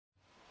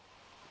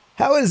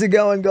How is it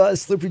going, guys?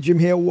 Slippery Jim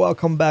here.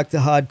 Welcome back to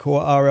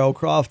Hardcore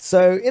RLCraft.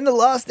 So in the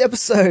last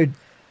episode,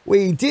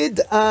 we did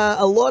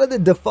a lot of the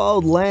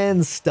defiled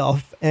land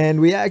stuff,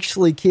 and we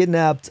actually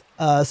kidnapped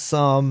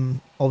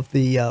some of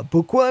the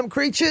bookworm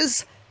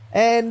creatures.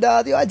 And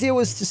the idea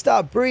was to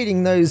start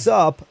breeding those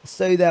up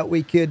so that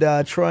we could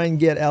try and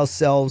get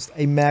ourselves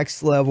a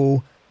max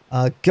level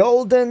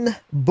golden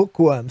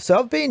bookworm. So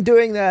I've been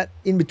doing that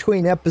in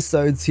between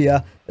episodes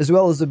here, as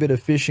well as a bit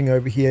of fishing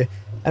over here.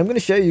 And I'm going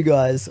to show you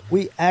guys,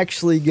 we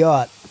actually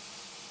got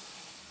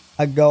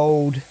a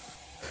gold,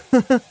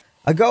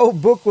 a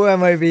gold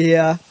bookworm over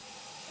here.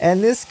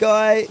 And this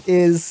guy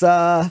is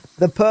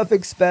the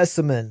perfect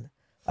specimen.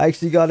 I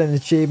actually got an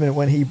achievement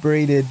when he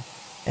breeded.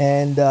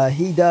 And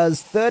he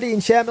does 30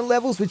 enchantment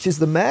levels, which is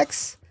the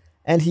max.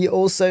 And he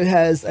also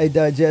has a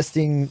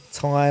digesting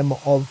time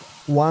of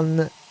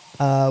 1,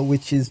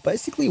 which is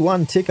basically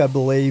 1 tick, I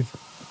believe.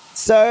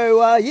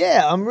 So,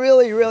 yeah, I'm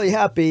really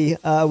happy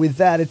with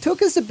that. It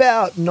took us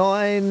about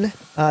 9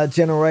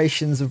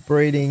 generations of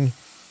breeding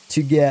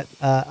to get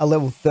a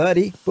level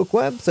 30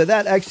 bookworm. So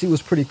that actually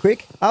was pretty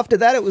quick. After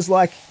that, it was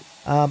like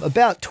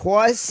about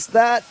twice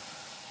that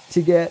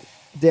to get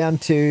down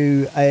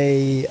to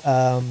a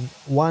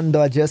 1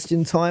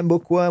 digestion time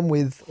bookworm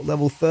with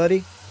level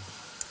 30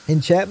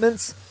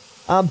 enchantments.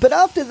 But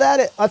after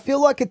that, I feel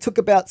like it took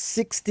about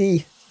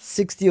 60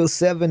 or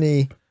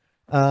 70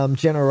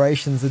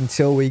 generations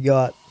until we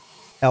got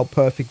our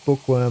perfect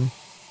bookworm.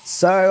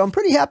 So I'm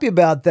pretty happy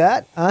about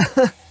that.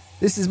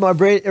 This is my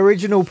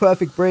original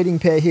perfect breeding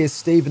pair here,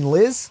 Steve and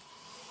Liz.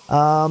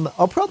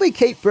 I'll probably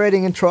keep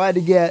breeding and try to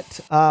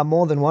get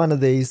more than one of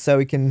these so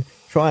we can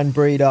try and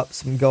breed up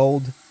some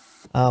gold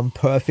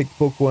perfect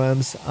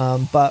bookworms.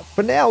 But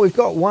for now, we've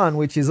got one,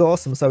 which is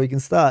awesome, so we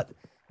can start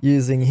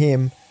using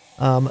him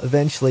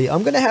eventually.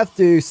 I'm going to have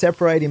to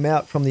separate him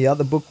out from the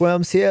other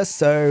bookworms here,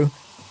 so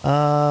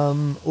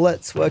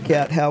let's work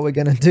out how we're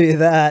going to do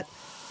that.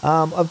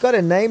 I've got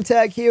a name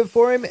tag here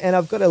for him, and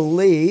I've got a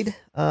lead.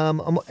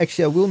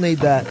 Actually, I will need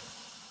that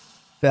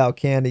foul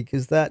candy,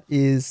 because that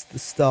is the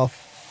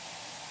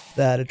stuff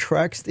that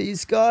attracts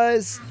these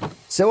guys.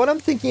 So what I'm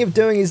thinking of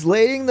doing is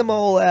leading them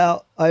all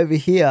out over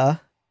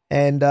here,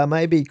 and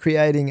maybe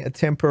creating a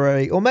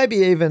temporary, or maybe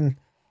even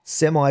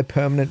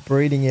semi-permanent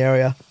breeding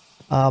area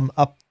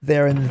up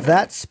there in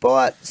that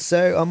spot.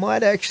 So I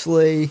might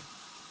actually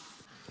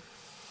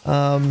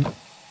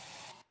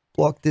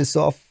block this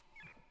off,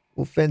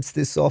 or fence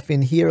this off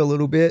in here a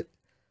little bit.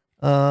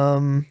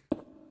 So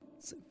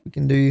we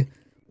can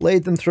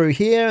lead them through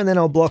here, and then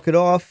I'll block it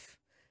off,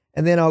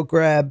 and then I'll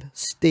grab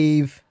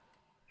Steve.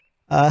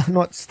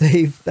 Not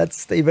Steve,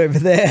 that's Steve over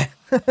there.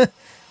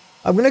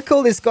 I'm gonna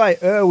call this guy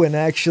Erwin,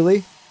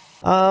 actually.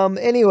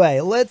 Anyway,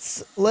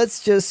 let's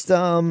just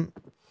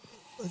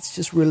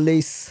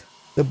release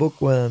the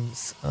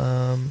bookworms.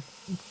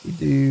 We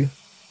do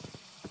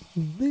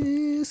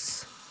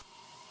this,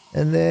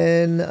 and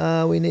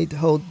then we need to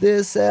hold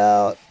this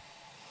out,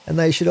 and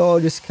they should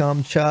all just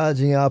come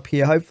charging up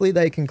here. Hopefully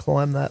they can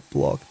climb that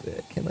block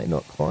there. Can they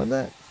not climb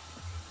that?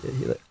 Yeah,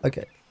 here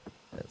okay.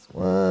 That's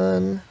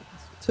 1,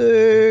 that's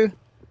 2.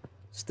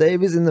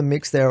 Steve is in the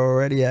mix there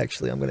already,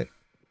 actually. I'm gonna...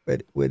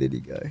 Where did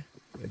he go?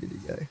 Where did he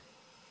go?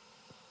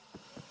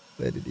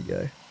 Where did he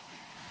go?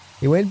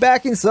 He went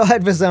back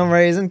inside for some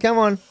reason. Come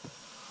on.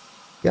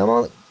 Come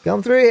on.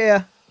 Come through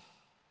here.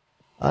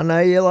 I know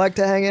you like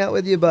to hang out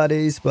with your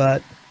buddies,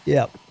 but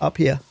yeah, up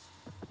here.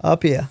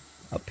 Up here.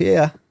 Up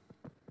here.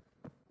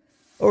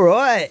 All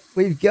right.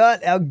 We've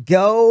got our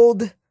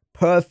gold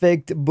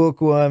perfect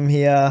bookworm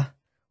here.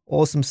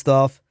 Awesome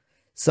stuff.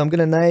 So I'm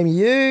going to name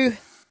you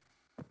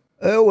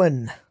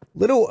Erwin.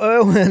 Little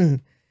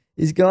Erwin.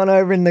 He's gone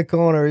over in the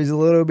corner. He's a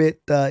little bit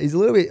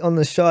on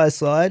the shy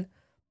side.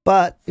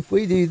 But if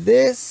we do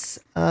this,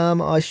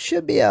 I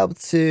should be able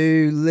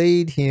to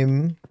lead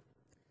him.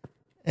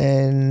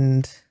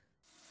 And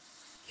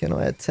can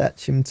I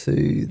attach him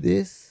to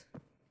this?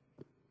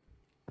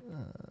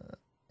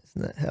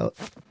 Isn't that how?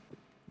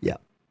 Yeah.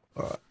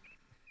 All right.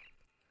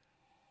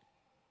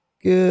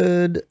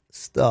 Good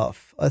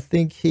stuff. I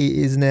think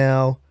he is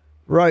now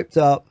roped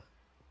up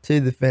to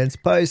the fence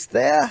post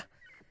there.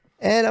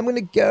 And I'm going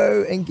to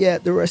go and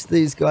get the rest of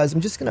these guys. I'm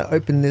just going to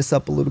open this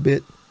up a little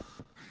bit.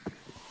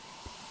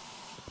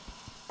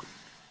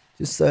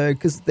 Just so,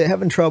 because they're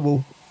having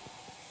trouble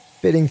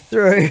fitting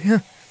through.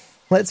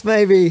 Let's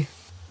maybe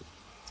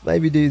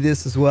do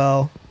this as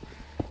well.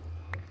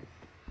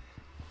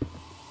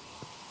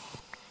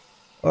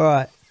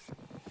 Alright.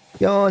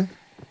 Go on.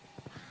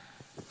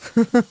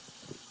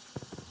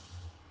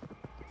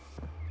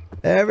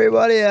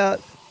 Everybody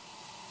out.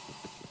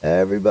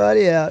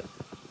 Everybody out.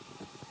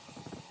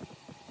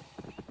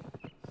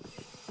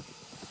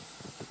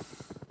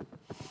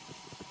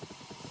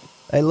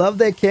 They love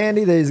their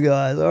candy, these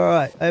guys. All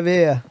right, over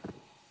here.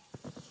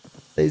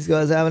 These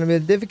guys are having a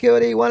bit of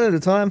difficulty, one at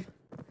a time.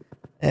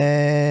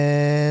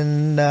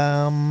 And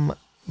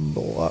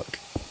block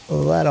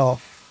that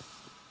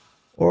off.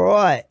 All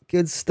right,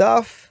 good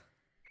stuff.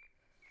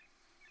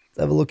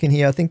 Let's have a look in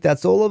here. I think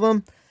that's all of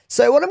them.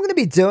 So what I'm going to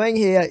be doing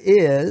here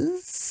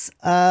is,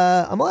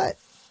 I might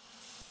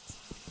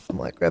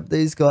grab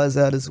these guys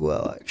out as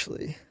well,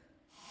 actually.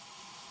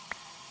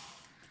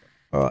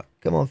 All right,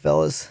 come on,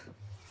 fellas.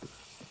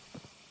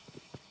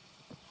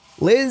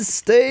 Liz,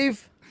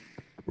 Steve,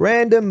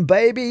 random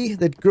baby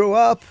that grew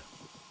up,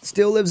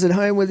 still lives at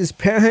home with his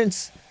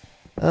parents.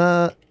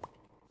 In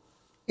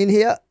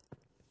here,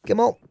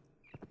 come on.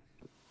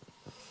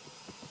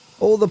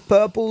 All the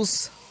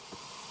purples.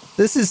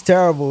 This is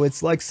terrible.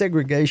 It's like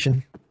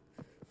segregation.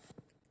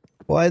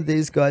 Why are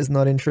these guys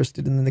not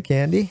interested in the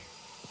candy?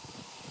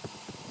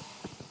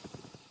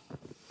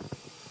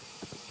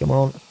 Come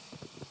on.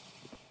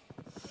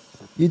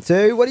 You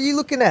two, what are you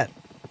looking at?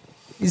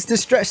 He's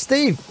distressed.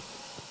 Steve,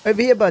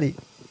 over here, buddy.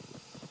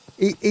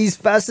 He's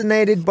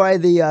fascinated by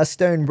the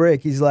stone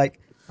brick. He's like,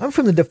 I'm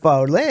from the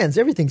defiled lands.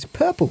 Everything's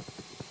purple.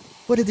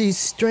 What are these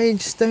strange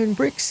stone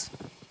bricks?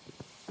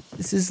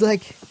 This is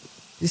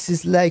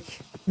like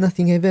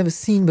nothing I've ever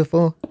seen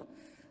before.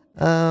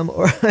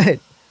 Alright.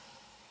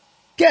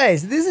 Okay,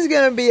 so this is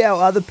going to be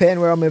our other pen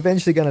where I'm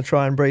eventually going to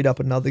try and breed up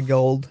another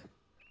gold.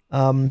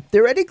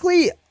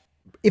 Theoretically,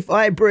 if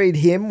I breed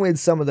him with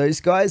some of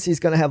those guys, he's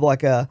going to have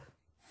like a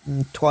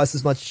twice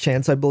as much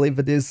chance, I believe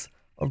it is,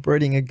 of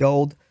breeding a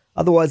gold.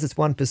 Otherwise, it's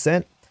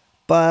 1%.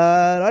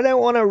 But I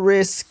don't want to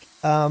risk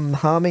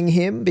harming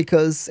him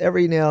because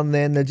every now and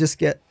then there just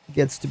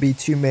gets to be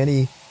too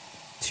many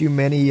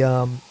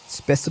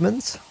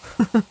specimens.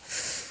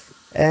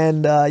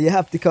 And you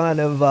have to kind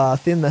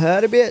of thin the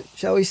herd a bit,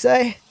 shall we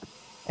say.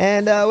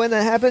 And when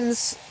that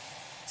happens,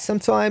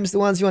 sometimes the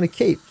ones you want to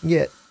keep can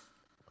get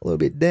a little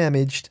bit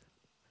damaged.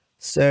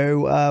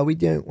 So we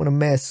don't want to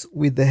mess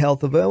with the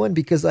health of Erwin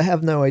because I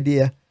have no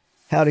idea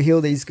how to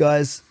heal these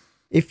guys,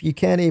 if you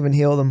can even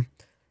heal them.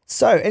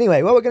 So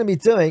anyway, what we're going to be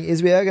doing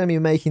is we are going to be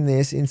making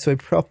this into a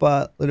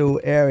proper little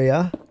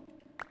area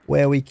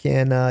where we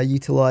can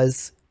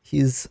utilize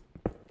his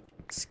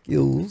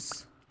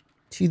skills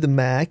to the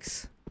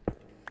max.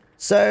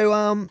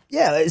 So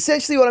yeah,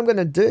 essentially what I'm going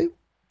to do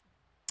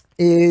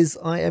is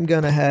I am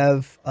going to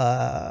have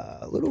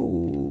a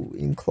little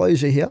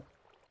enclosure here.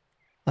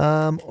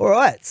 All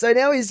right, so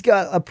now he's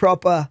got a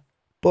proper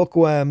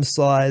bookworm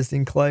sized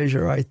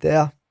enclosure right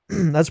there.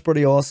 That's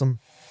pretty awesome.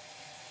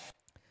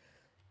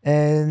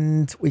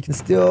 And we can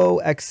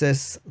still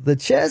access the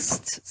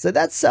chest. So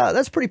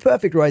that's pretty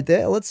perfect right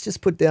there. Let's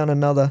just put down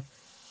another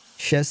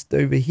chest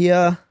over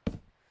here.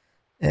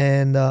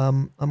 And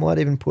I might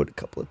even put a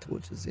couple of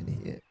torches in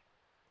here.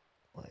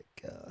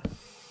 Like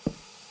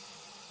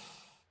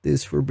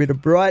this for a bit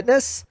of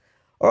brightness.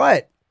 All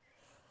right.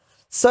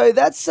 So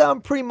that's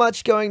pretty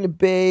much going to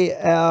be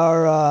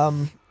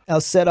our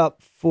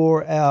setup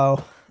for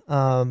our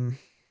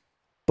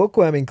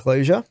bookworm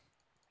enclosure.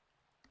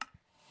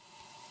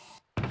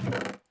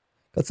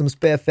 Got some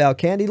spare foul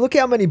candy. Look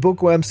how many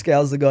bookworm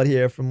scales I got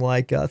here from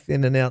like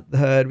thinning out the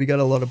herd. We got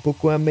a lot of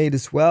bookworm meat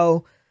as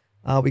well.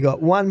 We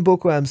got one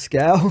bookworm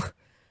scale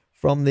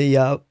from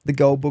the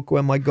gold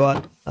bookworm I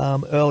got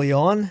early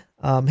on.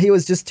 He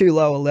was just too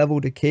low a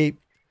level to keep,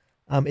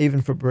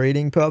 even for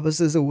breeding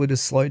purposes. It would have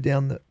slowed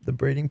down the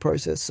breeding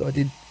process, so I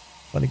did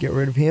want to get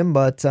rid of him.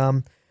 But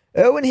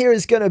Erwin here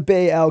is going to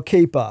be our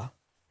keeper.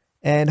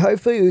 And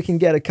hopefully we can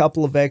get a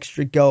couple of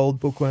extra gold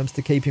bookworms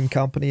to keep him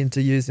company and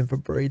to use him for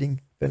breeding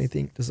if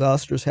anything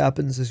disastrous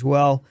happens as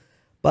well.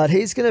 But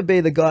he's going to be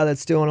the guy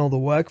that's doing all the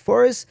work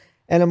for us.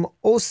 And I'm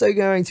also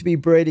going to be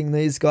breeding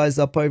these guys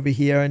up over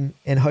here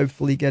and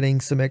hopefully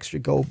getting some extra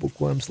gold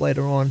bookworms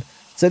later on.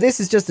 So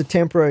this is just a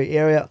temporary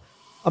area.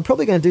 I'm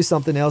probably going to do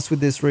something else with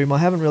this room. I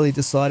haven't really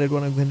decided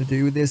what I'm going to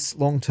do with this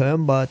long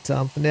term. But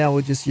for now,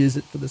 we'll just use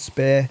it for the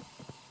spare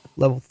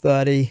level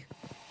 30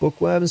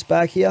 bookworms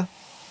back here.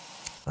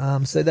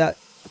 So that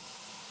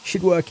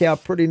should work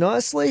out pretty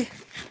nicely.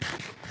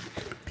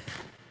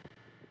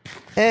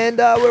 And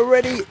we're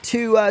ready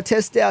to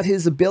test out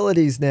his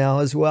abilities now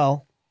as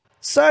well.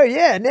 So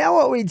yeah, now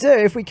what we do,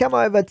 if we come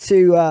over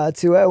to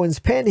Erwin's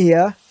pen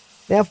here,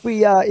 now if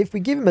we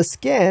give him a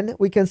scan,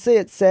 we can see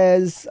it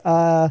says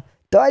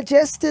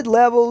digested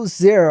level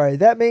 0.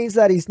 That means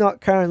that he's not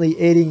currently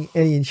eating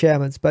any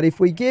enchantments. But if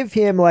we give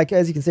him, like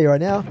as you can see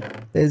right now,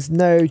 there's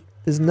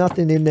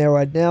nothing in there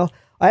right now.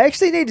 I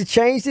actually need to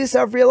change this,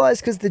 I've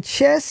realized, because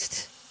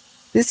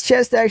this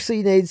chest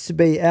actually needs to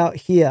be out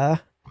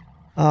here.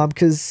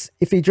 Because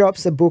if he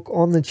drops a book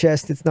on the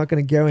chest, it's not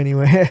going to go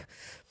anywhere.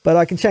 But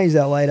I can change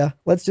that later.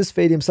 Let's just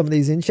feed him some of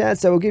these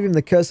enchants. So we'll give him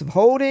the Curse of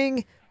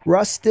Holding,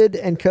 Rusted,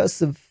 and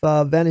Curse of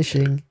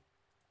Vanishing.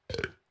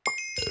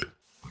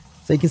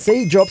 So you can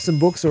see he dropped some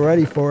books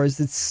already for us.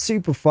 It's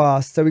super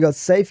fast. So we got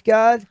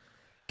Safeguard,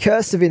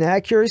 Curse of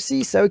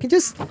Inaccuracy. So we can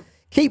just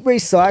keep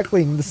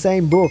recycling the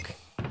same book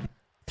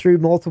through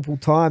multiple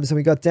times. And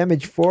we got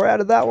damage 4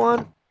 out of that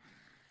one.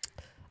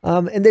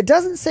 And there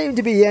doesn't seem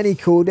to be any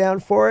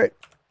cooldown for it.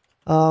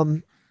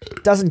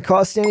 Doesn't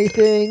cost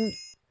anything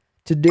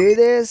to do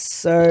this,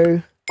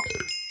 so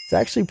it's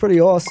actually pretty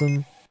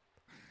awesome.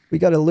 We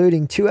got a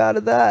looting 2 out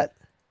of that.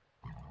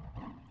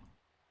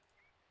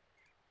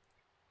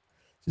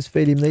 Just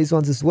feed him these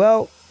ones as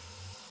well.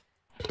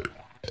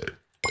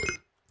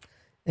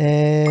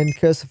 And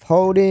curse of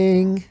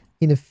holding,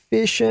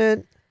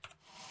 inefficient.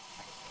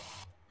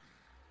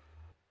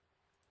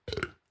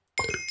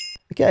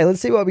 Okay, let's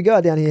see what we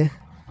got down here.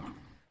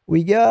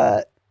 We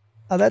got,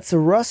 oh, that's a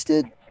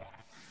rusted.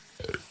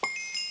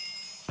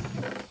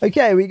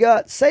 Okay, we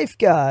got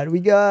safeguard,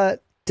 we got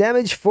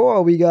damage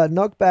 4, we got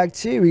knockback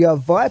 2, we got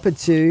viper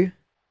 2.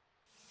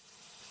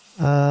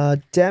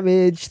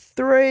 Damage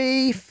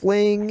 3,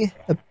 fling,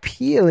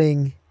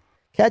 appealing.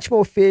 Catch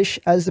more fish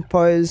as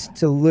opposed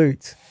to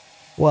loot.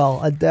 Well,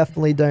 I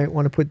definitely don't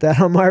want to put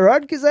that on my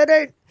rod because I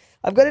think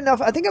I've got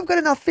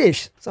enough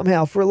fish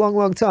somehow for a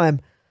long time.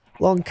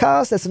 Long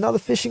cast, that's another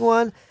fishing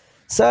one.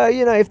 So,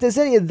 you know, if there's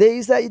any of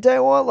these that you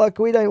don't want, like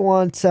we don't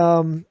want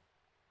the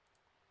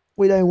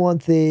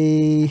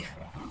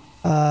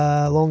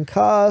long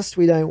cast,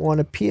 we don't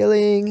want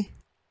appealing.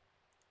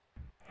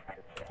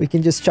 We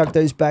can just chuck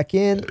those back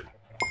in.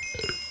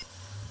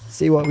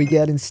 See what we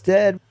get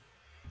instead.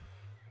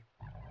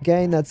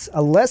 Again, that's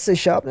a lesser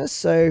sharpness,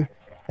 so,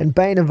 and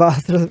Bane of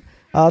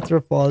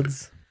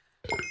Arthropods.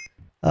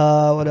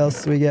 What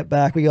else do we get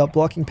back? We got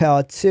blocking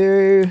power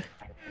 2.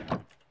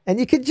 And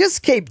you could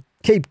just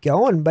keep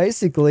going,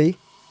 basically.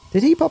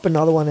 Did he pop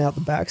another one out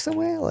the back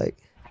somewhere? Like,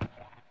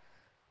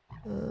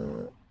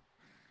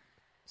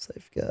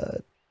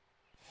 safeguard.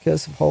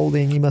 Curse of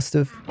holding, I must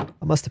have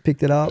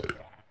picked it up.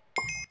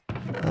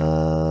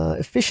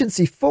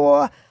 Efficiency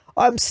 4.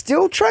 I'm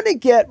still trying to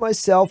get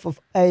myself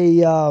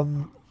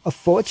a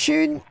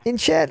fortune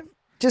enchant.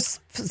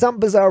 Just for some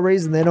bizarre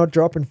reason, they're not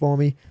dropping for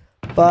me.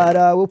 But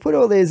we'll put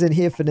all these in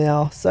here for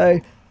now. So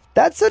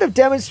that sort of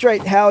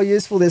demonstrates how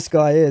useful this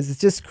guy is. It's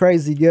just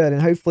crazy good.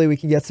 And hopefully we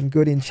can get some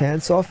good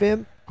enchants off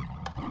him.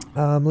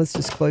 Let's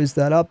just close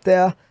that up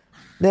there.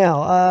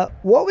 Now,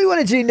 what we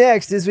want to do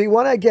next is we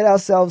want to get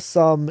ourselves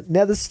some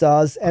nether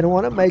stars. And I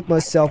want to make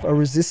myself a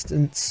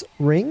resistance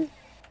ring.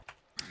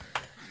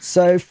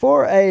 So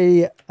for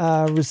a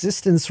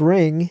resistance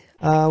ring,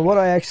 what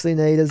I actually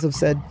need, as I've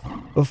said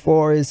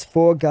before, is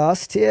 4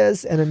 gas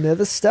tiers and a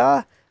nether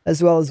star,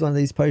 as well as one of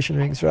these potion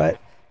rings, right?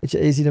 Which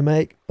are easy to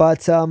make.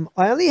 But I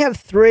only have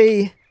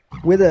 3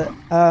 with it,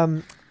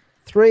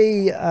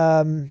 3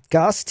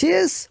 gas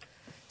tiers.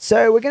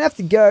 So we're going to have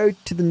to go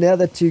to the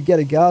nether to get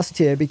a gas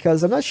tier,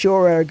 because I'm not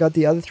sure where I got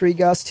the other 3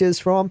 gas tiers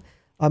from.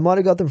 I might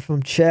have got them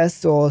from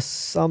chests or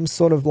some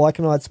sort of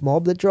Lycanites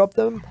mob that dropped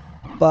them.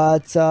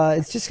 But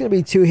it's just going to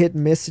be too hit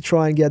and miss to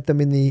try and get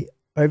them in the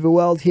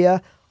overworld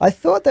here. I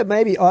thought that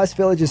maybe Ice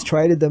Villagers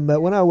traded them,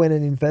 but when I went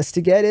and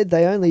investigated,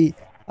 they only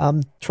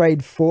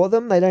trade for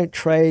them. They don't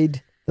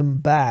trade them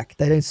back.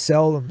 They don't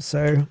sell them.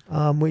 So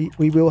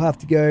we will have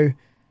to go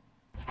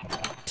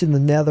to the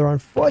nether,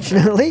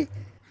 unfortunately,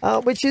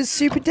 which is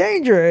super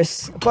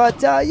dangerous.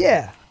 But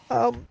yeah,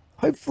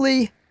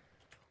 hopefully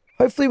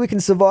we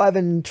can survive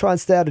and try and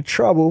stay out of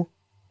trouble.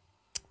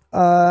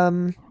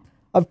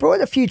 I've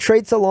brought a few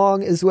treats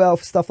along as well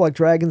for stuff like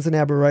dragons and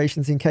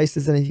aberrations in case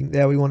there's anything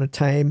there we want to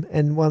tame,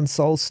 and 1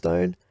 soul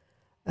stone.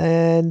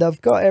 And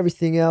I've got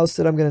everything else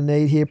that I'm going to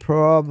need here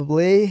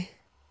probably.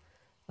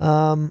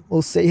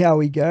 We'll see how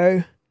we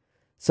go.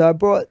 So I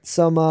brought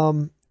some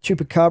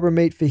chupacabra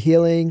meat for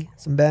healing,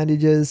 some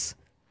bandages,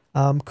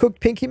 cooked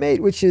pinky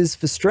meat, which is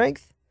for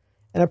strength.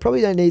 And I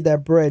probably don't need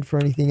that bread for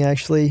anything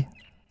actually.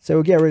 So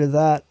we'll get rid of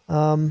that.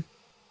 One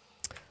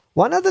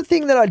other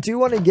thing that I do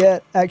want to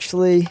get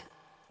actually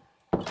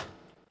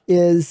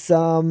is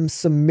some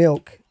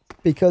milk,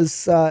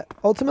 because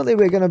ultimately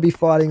we're going to be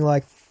fighting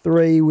like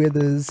 3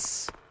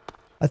 withers.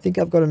 I think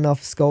I've got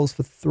enough skulls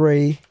for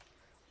 3.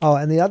 Oh,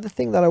 and the other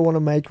thing that I want to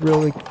make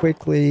really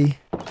quickly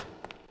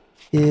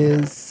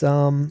is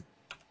some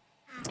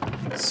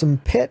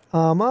pet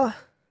armor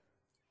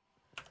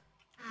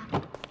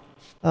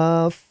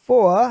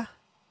for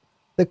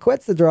the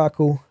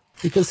Quetzalcoatl,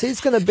 because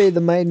he's going to be the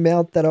main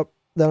mount that I'm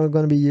going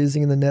to be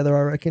using in the nether,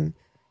 I reckon.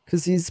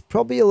 Because he's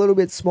probably a little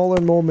bit smaller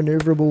and more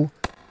maneuverable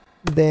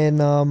than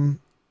the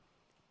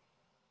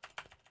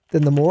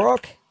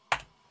Morok.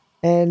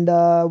 And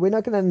we're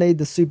not going to need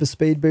the super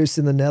speed boost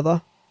in the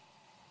nether.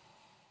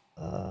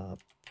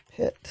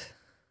 Pit.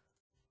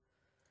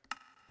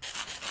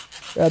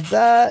 Grab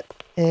that.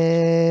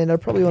 And I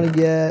probably want to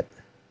get...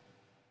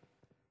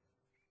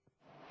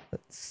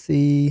 Let's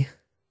see...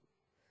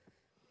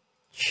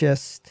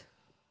 Chest.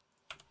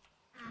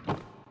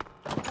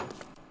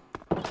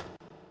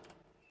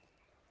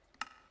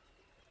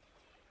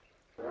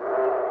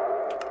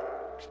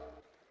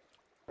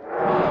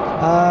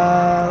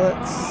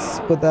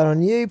 Let's put that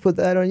on you, put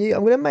that on you.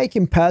 I'm going to make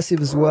him passive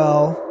as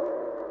well.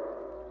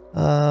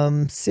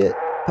 Sit,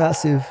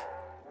 passive.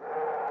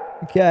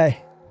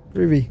 Okay,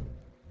 groovy.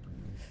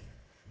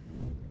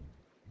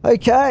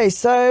 Okay,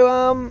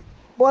 so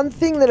one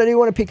thing that I do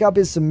want to pick up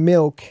is some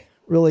milk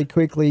really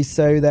quickly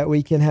so that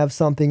we can have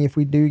something if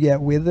we do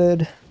get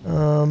withered.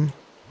 I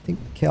think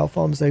the cow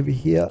farm's over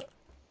here.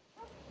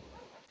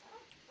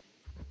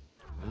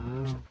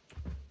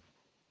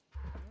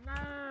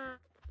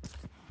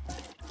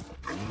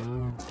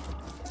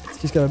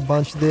 Just got a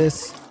bunch of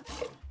this.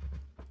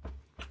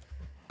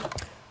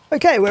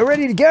 Okay, we're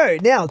ready to go.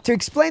 Now, to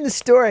explain the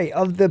story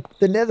of the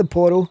nether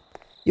portal,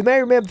 you may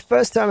remember the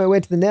first time I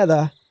went to the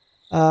nether,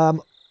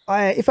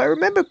 if I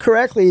remember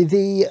correctly,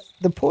 the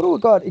portal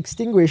got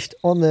extinguished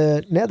on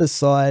the nether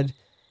side,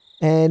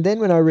 and then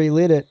when I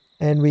relit it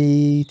and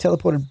we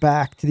teleported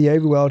back to the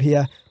overworld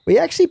here, we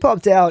actually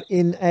popped out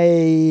in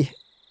a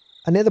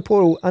nether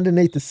portal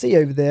underneath the sea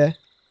over there.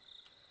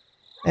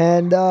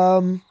 And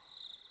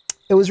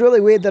it was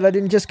really weird that I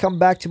didn't just come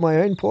back to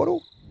my own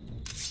portal.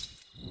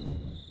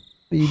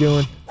 What are you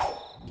doing?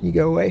 Can you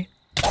go away?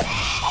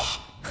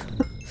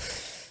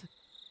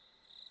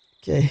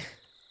 Okay.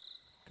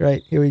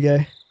 Great, here we go.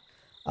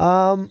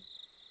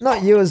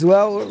 Not you as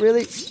well,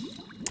 really.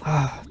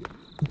 I'm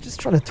just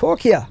trying to talk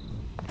here.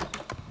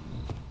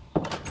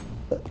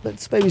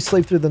 Let's maybe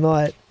sleep through the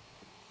night.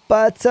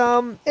 But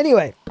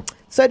anyway,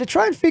 so to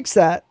try and fix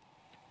that,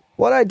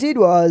 what I did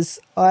was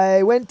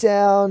I went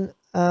down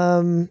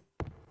to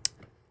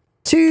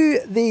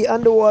the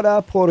underwater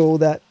portal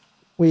that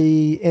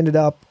we ended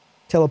up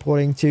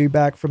teleporting to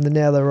back from the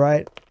nether,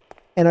 right?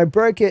 And I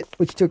broke it,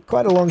 which took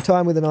quite a long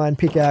time with an iron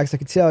pickaxe, I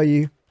could tell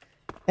you.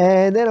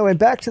 And then I went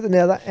back to the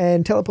nether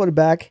and teleported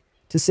back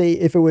to see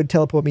if it would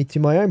teleport me to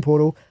my own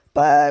portal.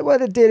 But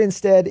what it did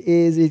instead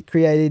is it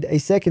created a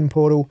second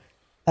portal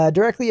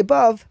directly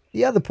above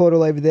the other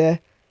portal over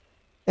there.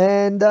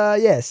 And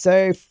yeah,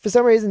 so for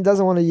some reason it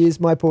doesn't want to use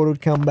my portal to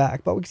come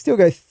back. But we can still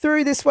go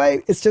through this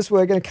way. It's just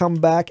we're going to come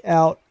back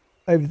out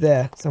over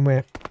there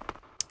somewhere.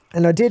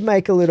 And I did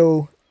make a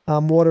little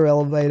water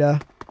elevator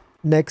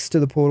next to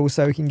the portal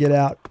so we can get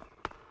out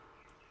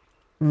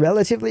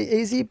relatively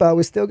easy, but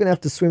we're still going to have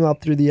to swim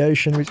up through the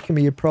ocean, which can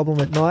be a problem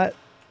at night.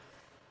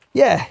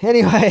 Yeah,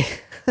 anyway.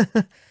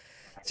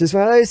 It's just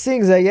one of those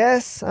things, I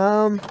guess.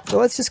 So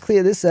let's just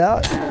clear this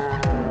out.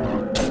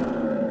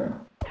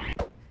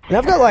 And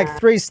I've got like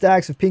 3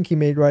 stacks of pinky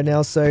meat right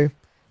now, so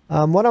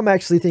what I'm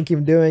actually thinking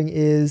of doing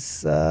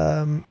is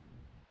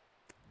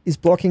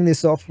blocking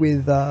this off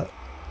with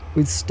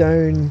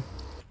stone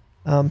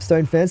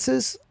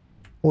fences,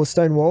 or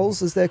stone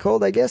walls as they're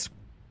called, I guess,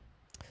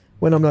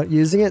 when I'm not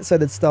using it, so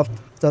that stuff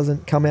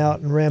doesn't come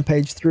out and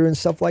rampage through and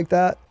stuff like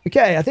that.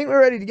 Okay, I think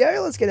we're ready to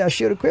go. Let's get our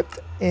shield equipped,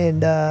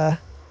 and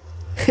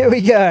here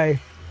we go.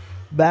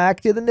 Back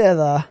to the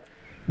nether.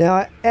 Now,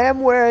 I am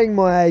wearing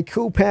my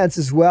cool pants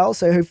as well,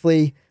 so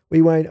hopefully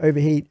we won't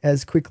overheat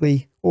as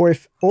quickly, or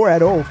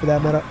at all for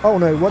that matter. Oh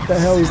no, what the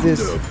hell is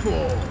this?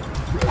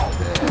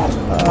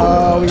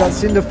 Oh, we got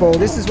Cinderfall.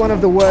 This is one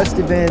of the worst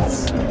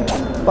events.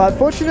 But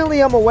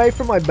fortunately, I'm away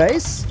from my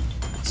base,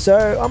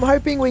 so I'm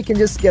hoping we can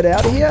just get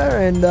out of here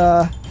and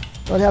not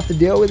have to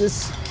deal with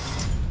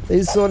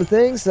these sort of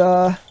things.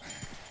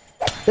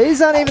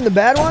 These aren't even the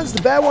bad ones.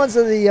 The bad ones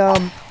are the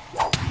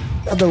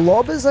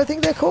lobbers, I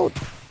think they're called,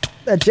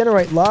 that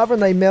generate lava,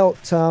 and they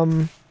melt.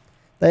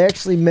 They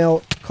actually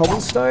melt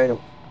cobblestone,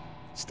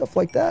 stuff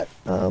like that.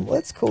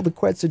 Let's call the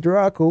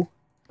Quetzalcoatl.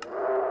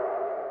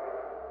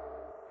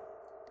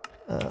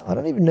 I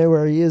don't even know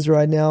where he is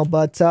right now,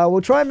 but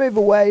we'll try and move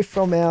away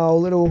from our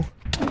little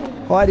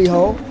hidey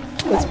hole.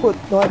 Let's put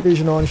night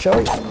vision on, shall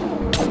we?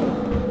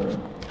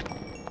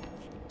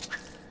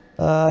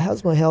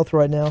 How's my health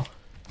right now?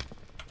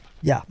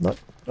 Yeah, not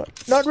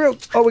real.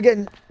 Oh, we're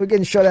getting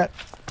shot at.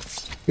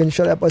 Getting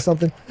shot at by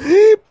something.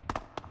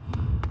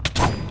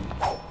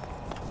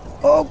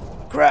 Oh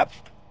crap!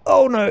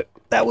 Oh no,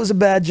 that was a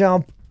bad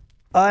jump.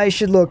 I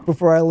should look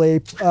before I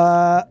leap.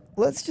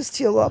 Let's just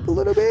heal up a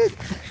little bit.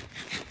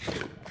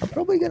 I'm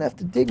probably gonna have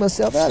to dig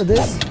myself out of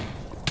this.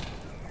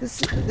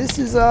 This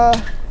is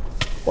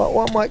what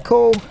one might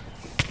call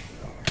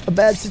a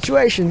bad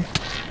situation.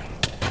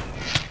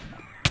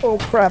 Oh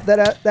crap!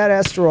 That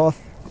Astaroth.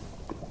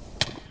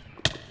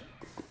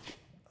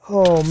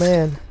 Oh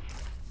man.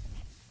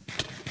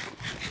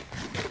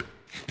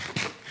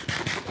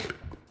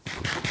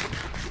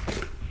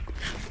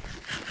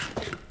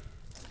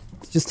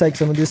 Let's just take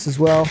some of this as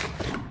well.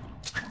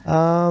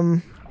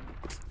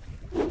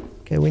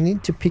 Okay, we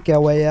need to pick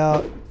our way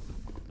out.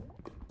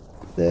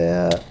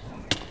 There.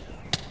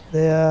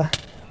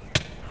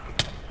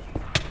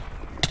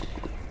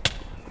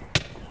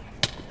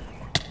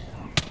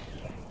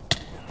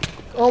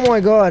 Oh my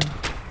god.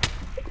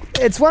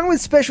 It's one with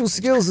special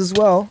skills as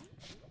well.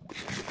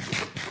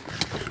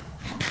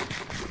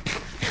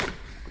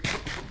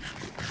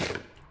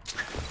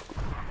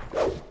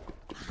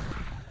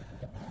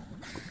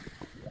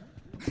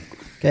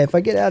 Okay, if I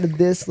get out of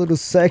this little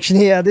section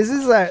here, this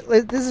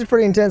is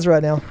pretty intense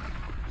right now.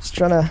 Just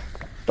trying to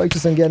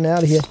focus on getting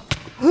out of here.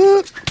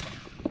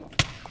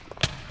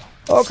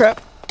 Oh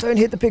crap! Don't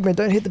hit the pigman!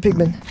 Don't hit the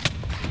pigman!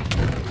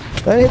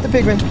 Don't hit the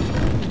pigman!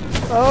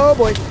 Oh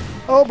boy!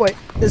 Oh boy!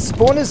 There's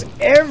spawners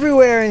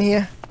everywhere in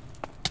here.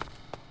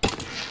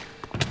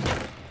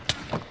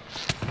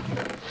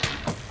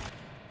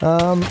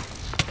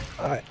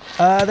 Alright.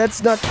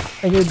 That's not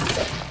a good.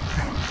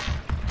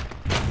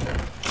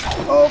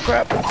 Oh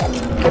crap!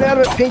 Get out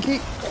of it, Pinky!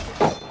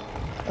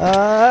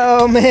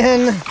 Oh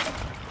man!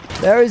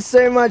 There is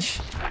so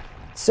much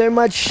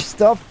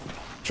stuff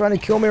trying to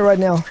kill me right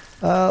now.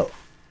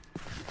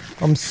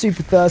 I'm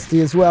super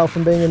thirsty as well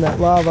from being in that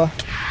lava.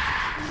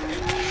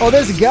 Oh,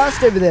 there's a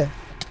ghast over there.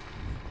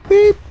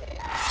 Beep.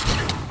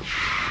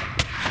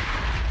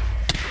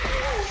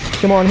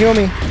 Come on, heal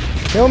me.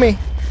 Heal me.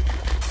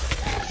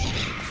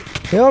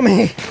 Heal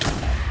me.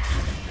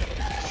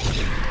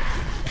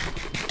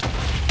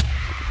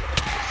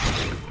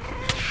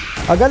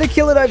 I gotta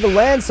kill it over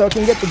land so I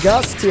can get the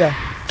ghasts here.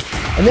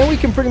 And then we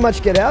can pretty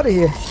much get out of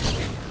here.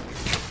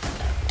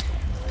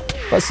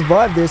 If I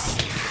survive this.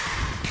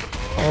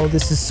 Oh,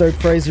 this is so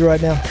crazy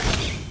right now.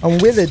 I'm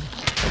withered.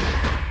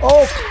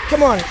 Oh,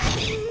 come on.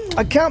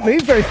 I can't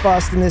move very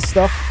fast in this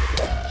stuff.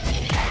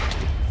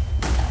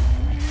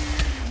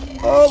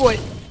 Oh boy.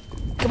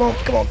 Come on,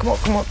 come on, come on,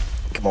 come on,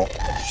 come on.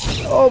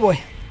 Oh boy.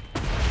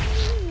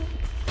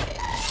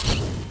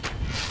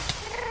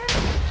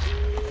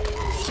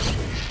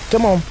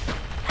 Come on.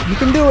 You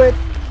can do it.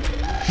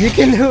 You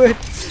can do it.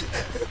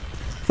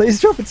 Please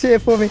drop a tear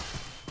for me.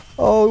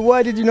 Oh,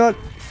 why did you not?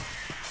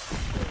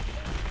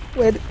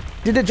 Wait,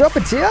 did it drop a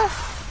tear?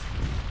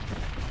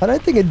 I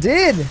don't think it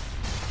did.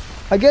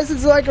 I guess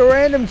it's like a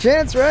random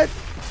chance, right?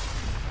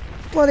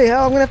 Bloody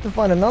hell, I'm gonna have to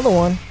find another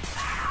one.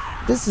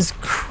 This is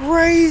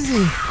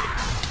crazy.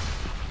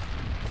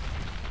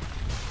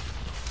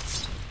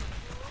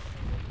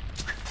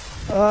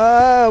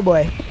 Oh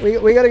boy,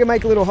 we gotta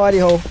make a little hidey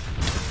hole.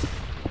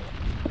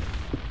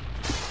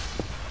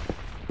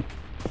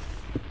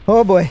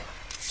 Oh boy.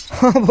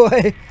 Oh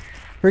boy.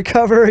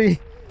 Recovery.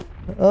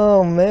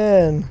 Oh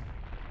man.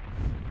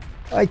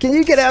 Alright, can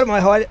you get out of my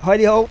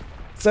hidey hole,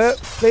 sir,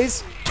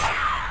 please?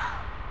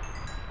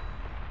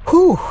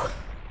 Whew.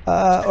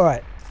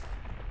 Alright.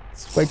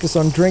 Let's focus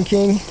on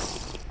drinking.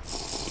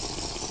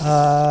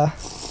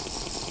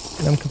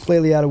 And I'm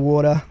completely out of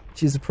water,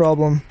 which is a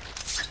problem.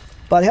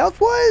 But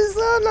health-wise,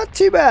 not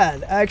too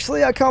bad.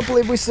 Actually, I can't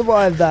believe we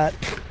survived that.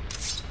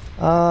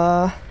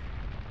 Alright.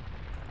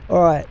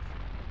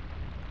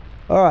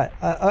 Alright,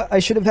 I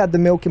should have had the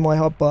milk in my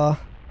hot bar.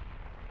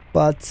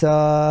 But, see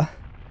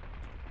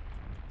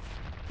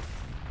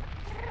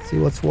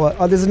what's what.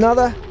 Oh, there's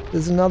another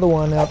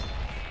one out.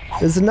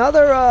 There's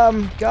another,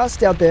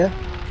 ghast out there.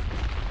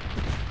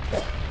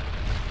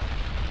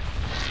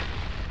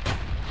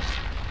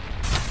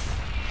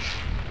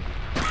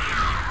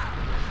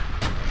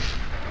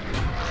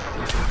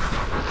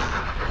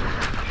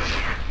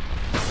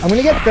 I'm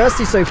gonna get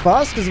thirsty so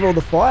fast because of all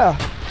the fire.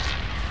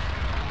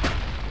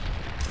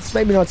 Let's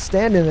maybe not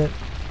stand in it.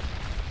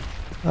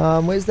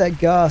 Where's that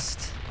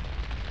ghast?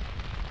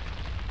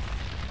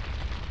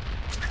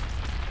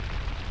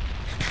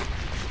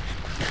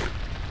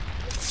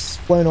 It's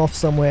flown off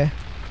somewhere.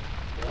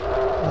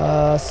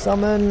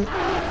 Summon.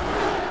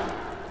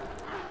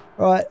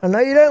 Alright, I know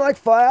you don't like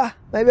fire.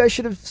 Maybe I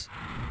should have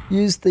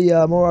used the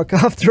Modpack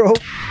after all.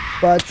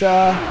 But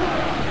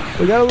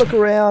we gotta look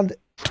around.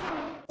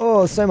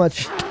 Oh, so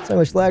much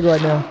lag right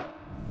now.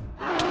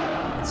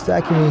 It's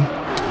stacking me.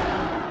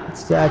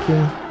 It's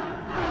stacking.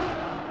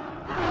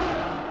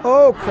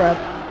 Oh crap.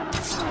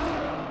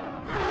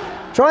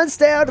 Try and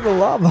stay out of the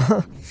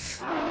lava.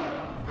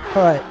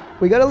 Alright,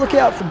 we gotta look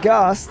out for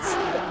ghasts.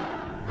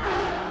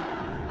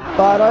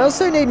 But I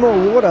also need more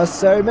water,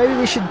 so maybe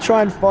we should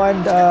try and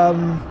find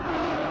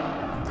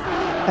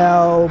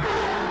our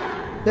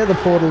nether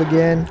portal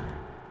again.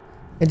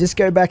 And just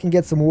go back and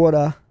get some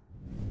water.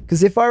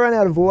 Because if I run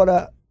out of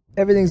water,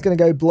 everything's going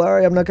to go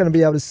blurry. I'm not going to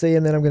be able to see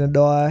and then I'm going to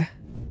die.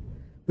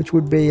 Which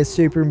would be a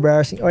super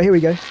embarrassing... Oh, here we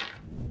go.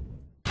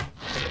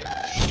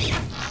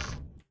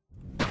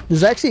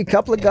 There's actually a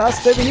couple of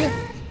ghasts over here.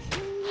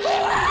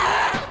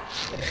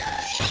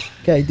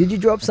 Okay, did you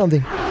drop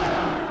something?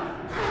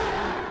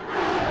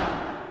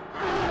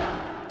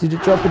 Did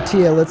it drop a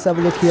tear? Let's have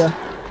a look here.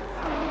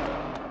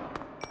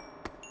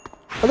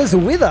 Oh, there's a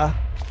wither.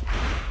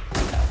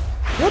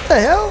 What the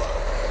hell?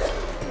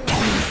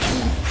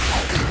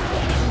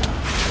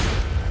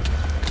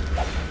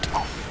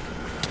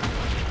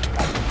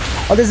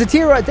 Oh, there's a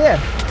tear right there.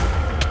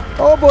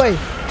 Oh boy.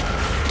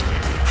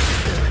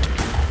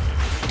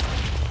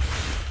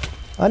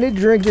 I need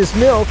to drink this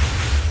milk.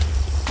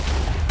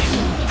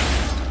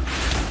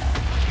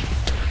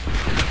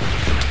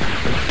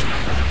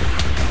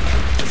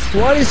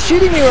 What is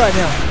shooting me right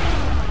now?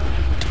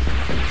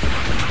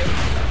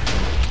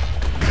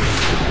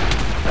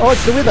 Oh,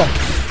 it's the wither.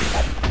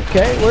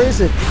 Okay, where is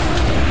it?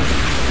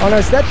 Oh no,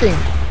 it's that thing.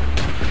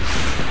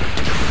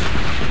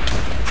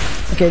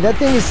 Okay, that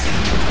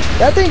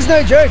thing's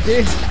no joke,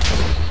 dude.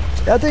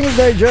 That thing is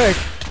no joke.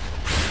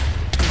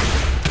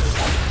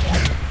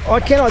 Oh, I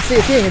cannot see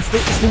a thing.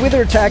 It's the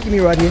wither attacking me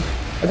right here.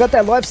 I got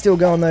that life steal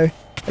going though.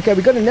 Okay,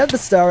 we got a nether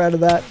star out of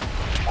that.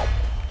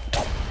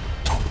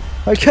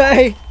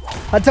 Okay,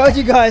 I told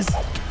you guys.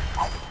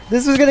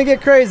 This was gonna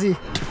get crazy.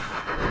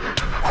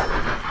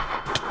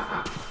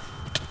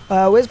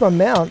 Where's my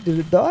mount? Did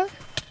it die?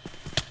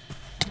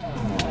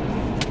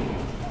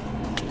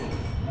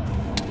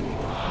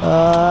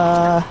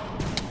 I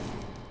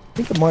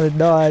think it might have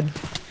died.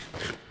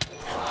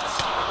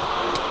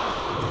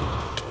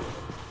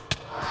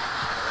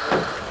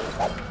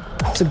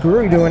 What's a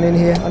guru doing in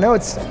here? I know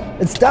it's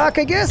It's dark,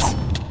 I guess.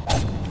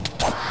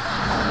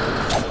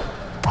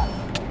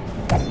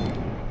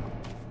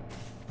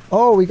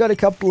 Oh, we got a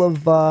couple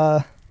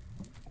of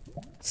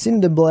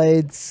cinder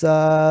blades.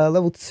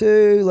 Level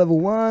 2, level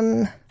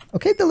 1. I'll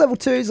keep the level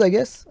 2s, I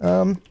guess.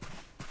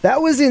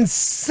 That was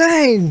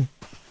insane.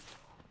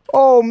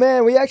 Oh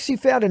man, we actually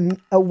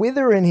found a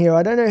wither in here.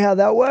 I don't know how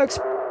that works,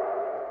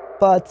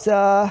 but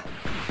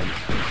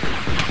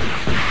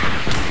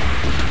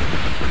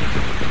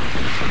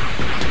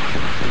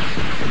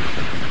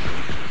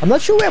I'm not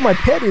sure where my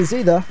pet is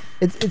either.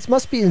 It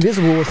must be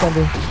invisible or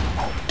something.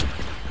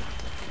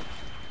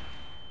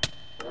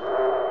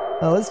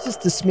 Let's just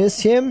dismiss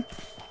him.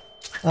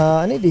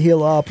 I need to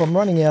heal up. I'm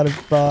running out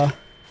of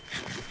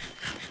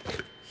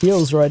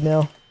heals right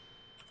now.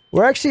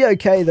 We're actually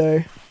okay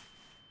though.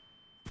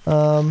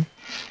 Kind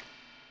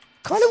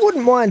of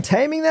wouldn't mind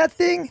taming that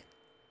thing.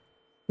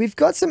 We've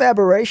got some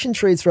aberration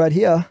treats right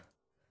here.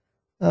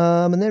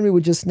 And then we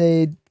would just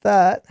need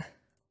that.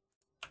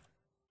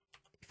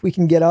 If we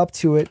can get up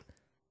to it.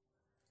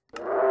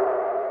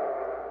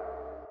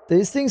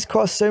 These things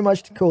cost so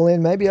much to call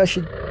in. Maybe I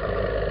should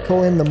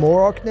call in the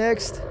Morok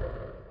next.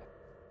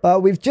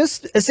 But we've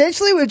just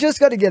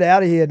got to get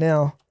out of here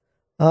now.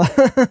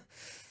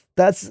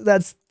 That's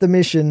the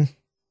mission.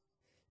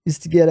 Is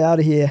to get out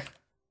of here.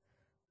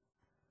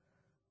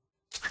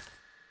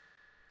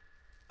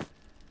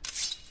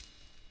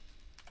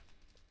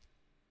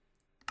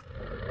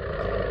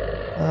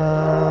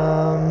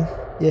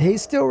 Yeah,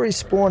 he's still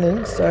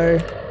respawning, so...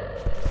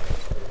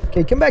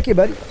 Okay, come back here,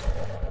 buddy.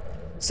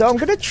 So I'm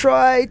gonna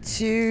try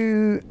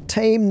to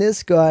tame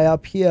this guy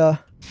up here.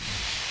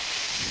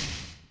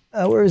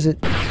 Where is it?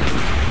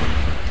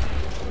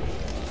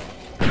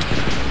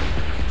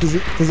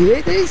 Does he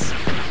eat these?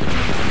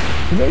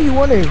 You know you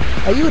want to.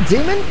 Are you a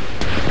demon?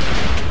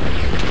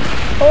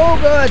 Oh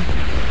god!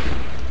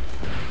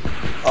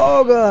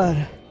 Oh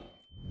god!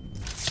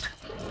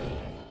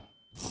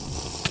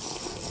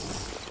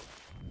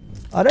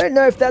 I don't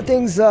know if that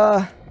thing's,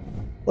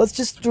 let's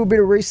just do a bit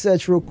of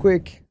research real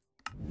quick.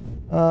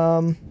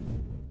 Yeah,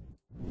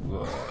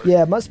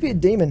 it must be a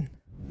demon.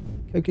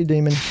 Coco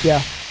demon,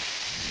 yeah.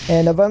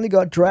 And I've only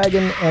got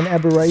dragon and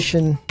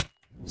aberration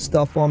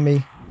stuff on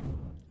me.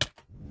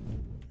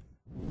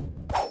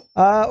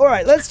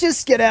 Alright, let's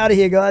just get out of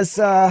here, guys.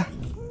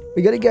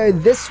 We gotta go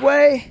this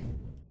way.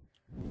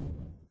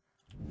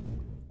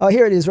 Oh,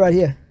 here it is, right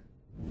here.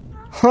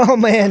 Oh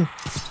man,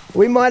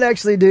 we might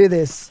actually do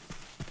this.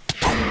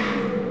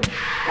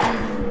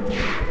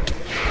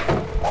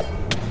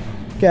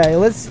 Okay,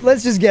 let's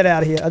just get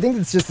out of here. I think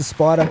it's just a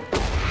spider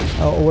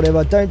or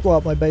whatever. Don't blow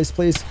up my base,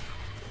 please.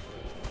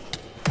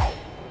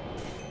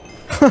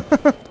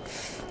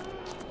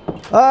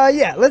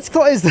 Yeah, let's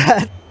close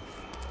that.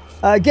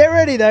 Get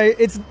ready though.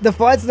 The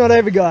fight's not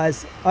over,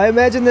 guys. I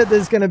imagine that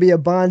there's going to be a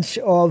bunch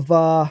of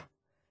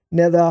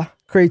nether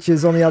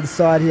creatures on the other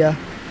side here.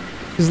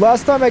 Because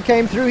last time I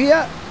came through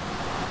here,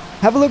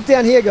 have a look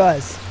down here,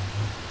 guys.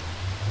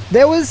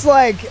 There was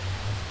like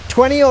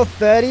 20 or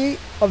 30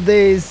 of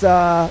these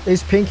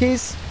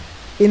pinkies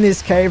in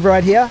this cave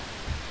right here.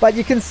 But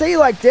you can see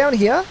like down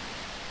here,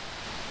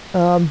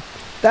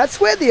 that's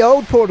where the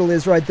old portal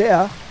is right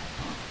there.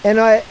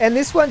 And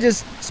this one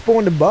just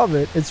spawned above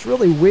it. It's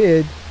really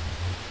weird.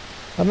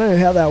 I don't know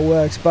how that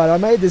works, but I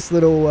made this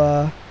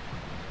little,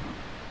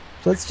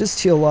 let's just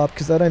heal up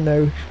because I don't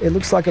know. It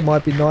looks like it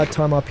might be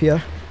nighttime up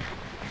here.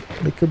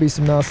 There could be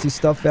some nasty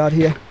stuff out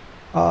here.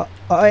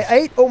 I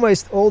ate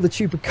almost all the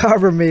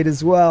chupacabra meat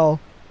as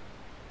well.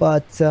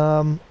 But,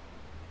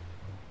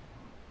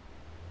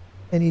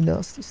 any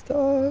nasty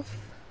stuff?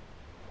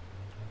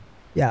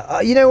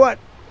 Yeah, you know what?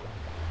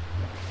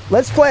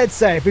 Let's play it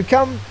safe. We've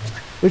come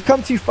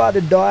too far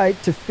to die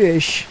to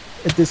fish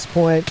at this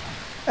point.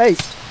 Hey!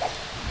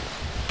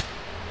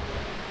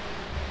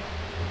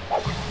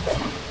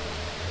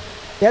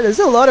 Yeah, there's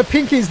a lot of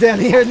pinkies down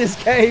here in this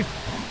cave.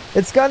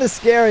 It's kind of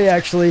scary,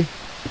 actually.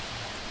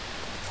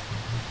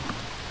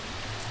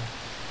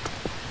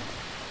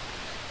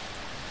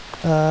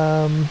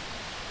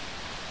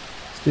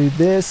 Let's do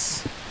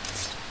this.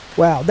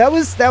 Wow, that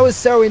was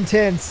so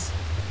intense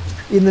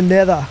in the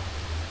nether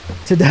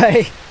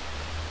today.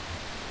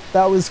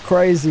 That was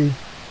crazy.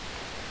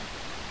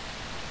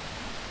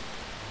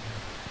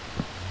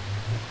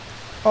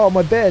 Oh,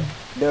 my bed.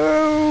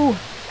 No!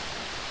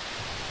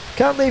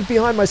 Can't leave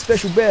behind my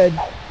special bed.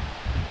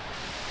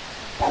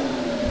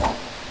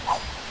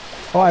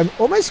 Oh, I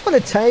almost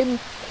want to tame.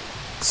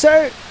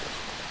 So,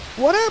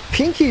 what are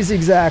pinkies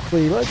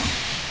exactly?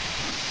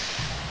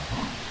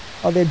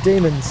 Oh, they're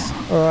demons.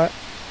 Alright.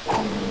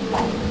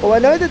 Well, I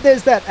know that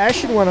there's that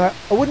ashen one. I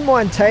wouldn't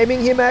mind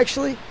taming him,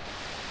 actually.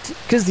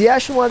 Because the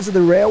ashen ones are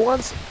the rare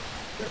ones.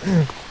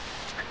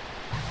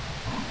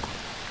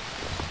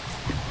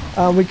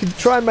 We could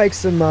try and make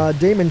some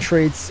demon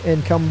treats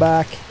and come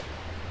back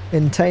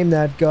and tame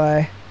that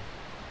guy.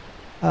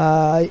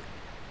 I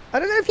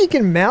don't know if you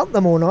can mount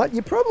them or not.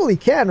 You probably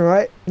can,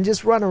 right? And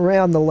just run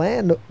around the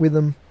land with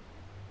them.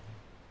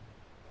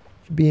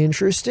 Should be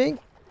interesting.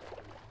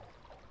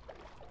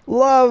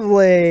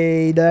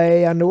 Lovely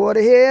day underwater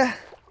here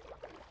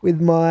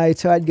with my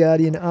Tide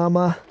Guardian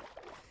armor.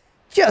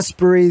 Just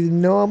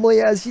breathing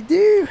normally as you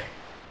do,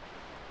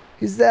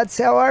 because that's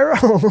how I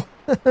roll.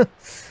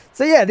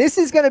 So yeah, this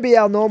is going to be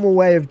our normal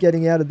way of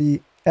getting out of the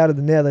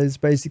nether, is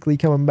basically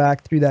coming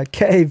back through that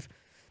cave.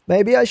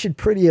 Maybe I should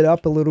pretty it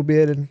up a little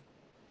bit and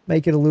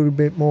make it a little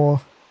bit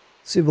more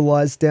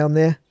civilized down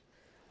there.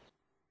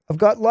 I've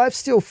got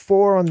lifesteal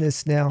 4 on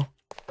this now,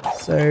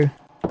 so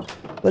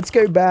let's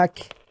go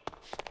back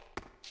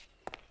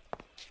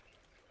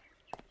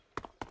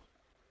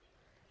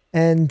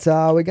and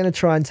we're going to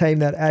try and tame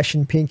that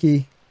Ashen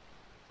Pinky.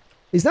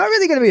 He's not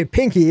really going to be a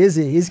pinky, is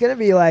he? He's going to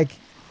be like,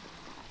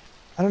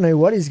 I don't know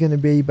what he's going to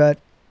be, but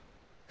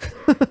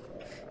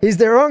he's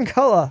the wrong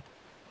color,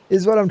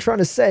 is what I'm trying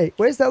to say.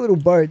 Where's that little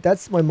boat?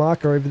 That's my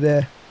marker over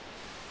there.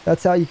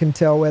 That's how you can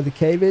tell where the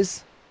cave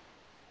is,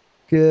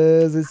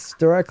 because it's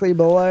directly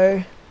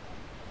below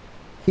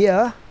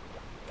here.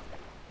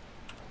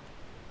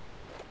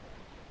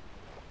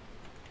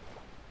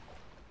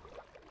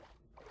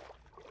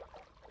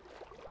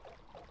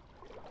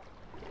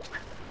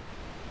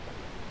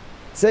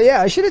 So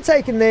yeah, I should have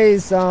taken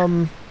these,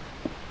 I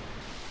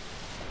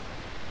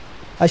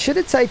should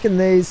have taken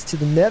these to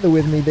the nether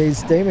with me,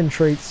 these demon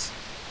treats.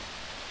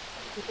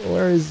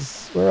 Where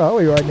are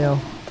we right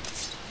now?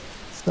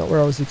 It's not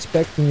where I was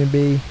expecting to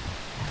be.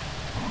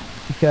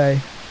 Okay.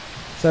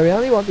 So we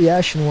only want the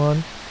ashen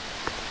one.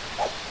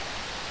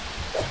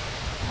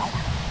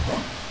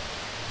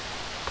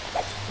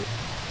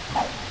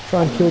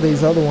 Try and kill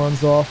these other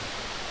ones off.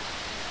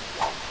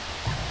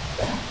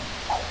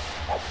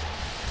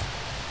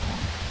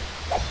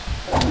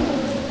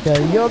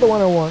 Okay, you're the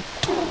one I want.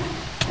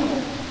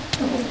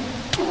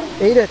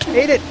 Eat it,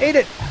 eat it, eat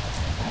it!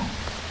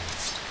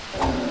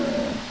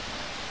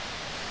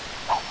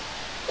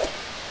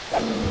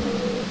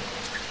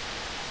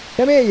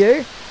 Come here,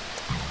 you.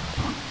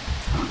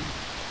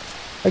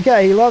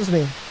 Okay, he loves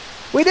me.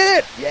 We did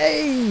it!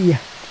 Yay!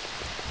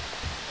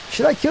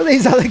 Should I kill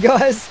these other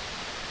guys?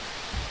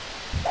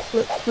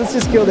 Let's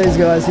just kill these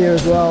guys here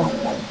as well.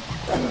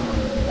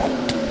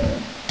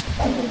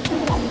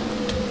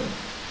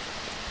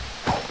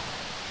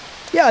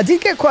 Yeah, I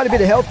did get quite a bit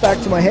of health back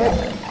to my head.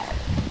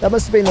 That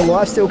must have been the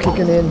life still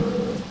kicking in.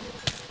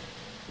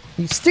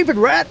 You stupid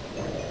rat!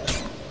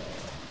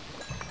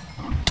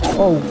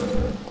 Oh,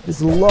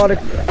 there's a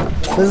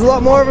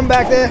lot more of them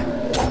back there.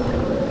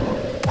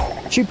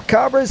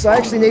 Chupacabras. I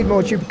actually need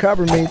more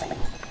chupacabra meat.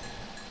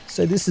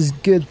 So this is a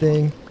good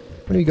thing.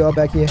 What do we got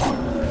back here?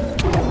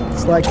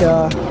 It's like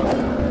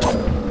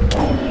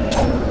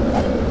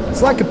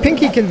a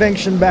pinky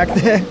convention back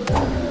there.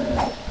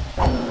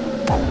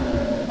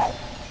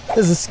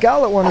 There's a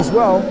scarlet one as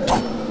well.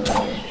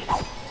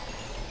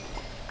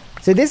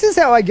 See, this is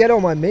how I get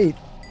all my meat.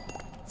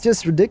 It's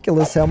just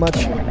ridiculous how much.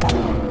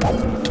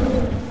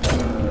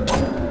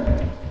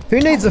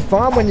 Who needs a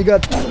farm when you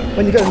got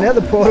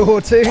another portal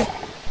or two?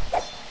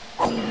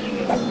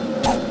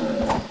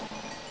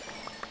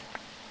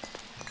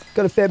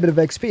 Got a fair bit of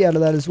XP out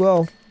of that as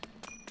well.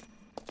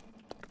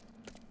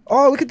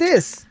 Oh, look at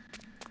this!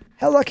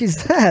 How lucky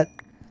is that?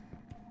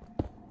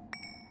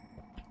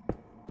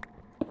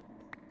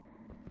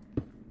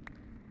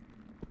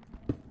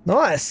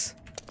 Nice!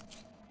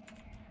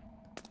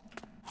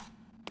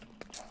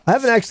 I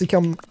haven't actually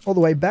come all the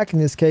way back in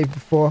this cave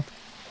before.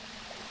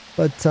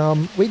 But,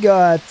 we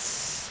got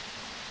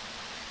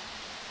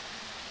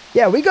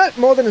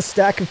more than a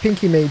stack of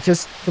pinky meat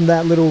just from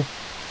that little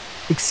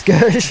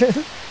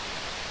excursion.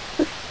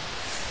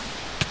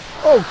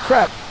 Oh,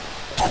 crap.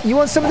 You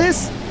want some of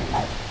this?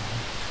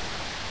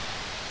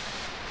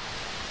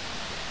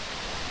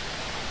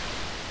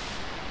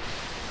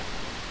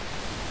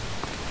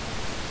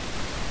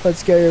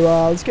 Let's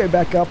go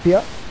back up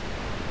here.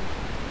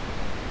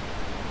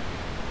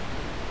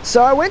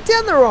 So I went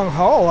down the wrong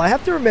hole. I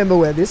have to remember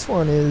where this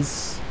one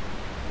is.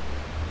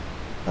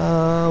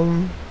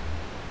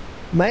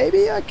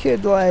 Maybe I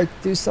could like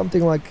do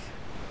something like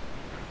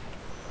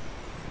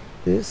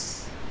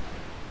this.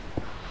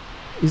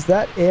 Is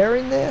that air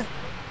in there?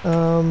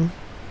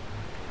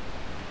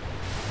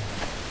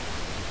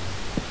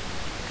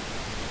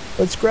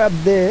 Let's grab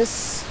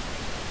this.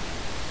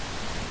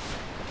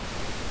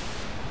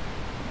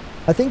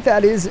 I think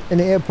that is an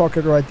air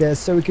pocket right there,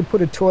 so we can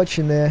put a torch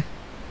in there.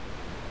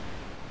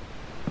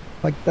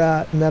 Like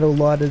that, and that'll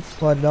light it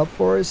up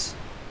for us.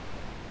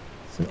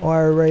 It's an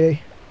IRA.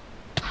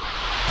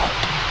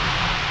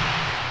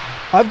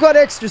 I've got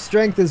extra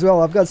strength as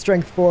well. I've got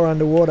strength 4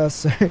 underwater,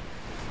 so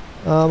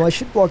I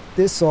should block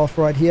this off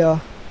right here,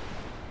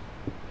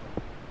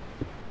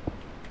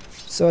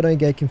 so I don't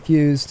get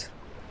confused.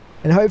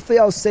 And hopefully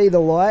I'll see the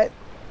light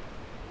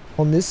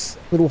on this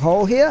little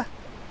hole here.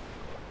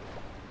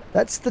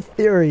 That's the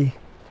theory.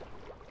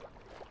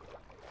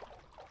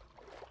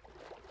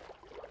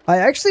 I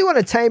actually want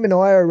to tame an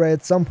IRA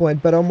at some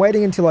point, but I'm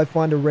waiting until I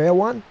find a rare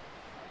one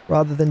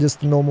rather than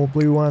just a normal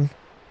blue one,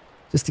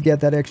 just to get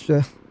that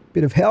extra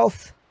bit of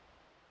health.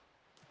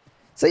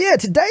 So yeah,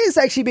 today has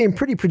actually been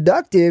pretty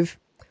productive.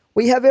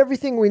 we have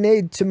everything we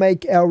need to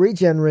make our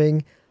regen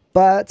ring,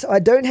 but I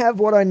don't have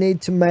what I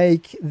need to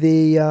make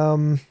the,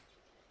 let's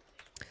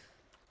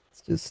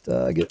just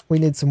we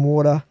need some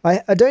water.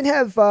 I don't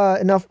have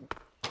enough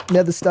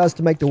nether stars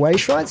to make the way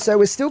shrine, so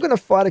we're still going to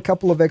fight a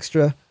couple of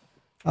extra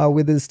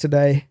withers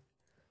today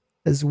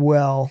as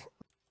well.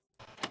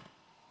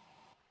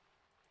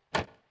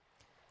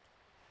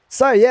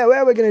 So yeah,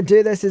 where we're going to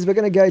do this is we're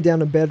going to go down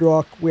to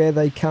bedrock where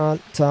they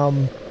can't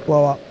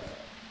blow up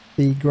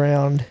the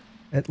ground,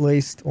 at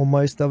least, or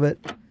most of it.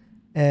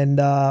 And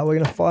we're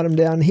going to fight them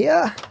down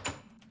here.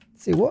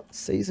 Let's see, what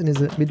season is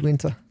it?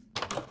 Midwinter.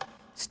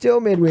 Still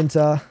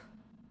midwinter.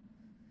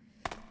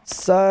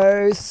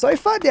 So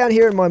far down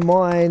here in my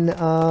mine,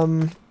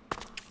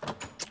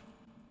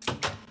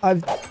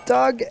 I've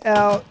dug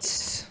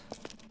out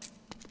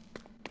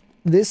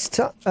this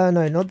no,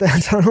 not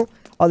that tunnel.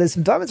 Oh, there's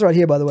some diamonds right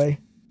here, by the way.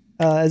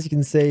 As you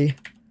can see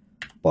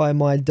by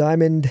my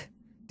diamond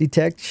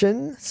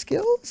detection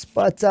skills.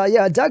 But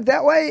yeah, I dug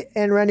that way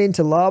and ran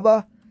into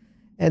lava.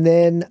 And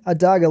then I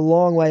dug a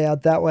long way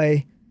out that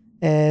way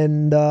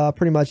and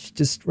pretty much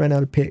just ran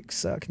out of picks.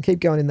 So I can keep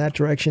going in that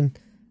direction.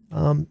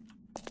 And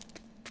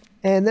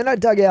then I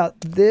dug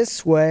out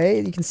this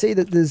way. You can see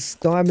that there's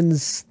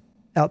diamonds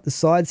out the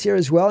sides here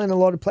as well in a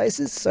lot of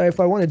places. So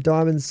if I wanted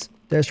diamonds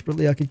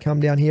desperately, I could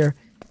come down here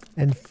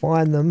and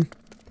find them.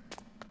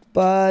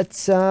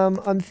 But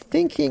I'm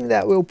thinking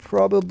that we'll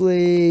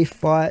probably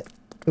fight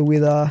the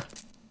wither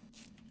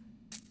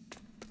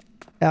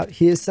out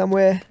here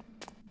somewhere,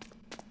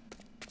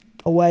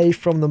 away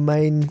from the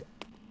main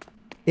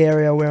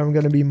area where I'm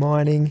going to be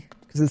mining,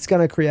 because it's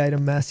going to create a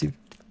massive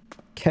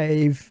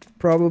cave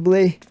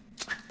probably.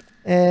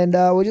 And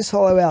we'll just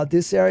hollow out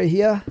this area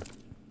here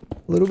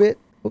a little bit.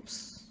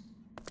 Oops.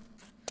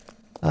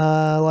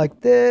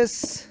 Like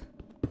this.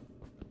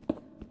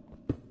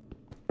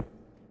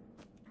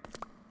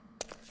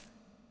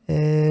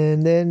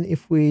 And then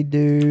if we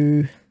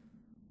do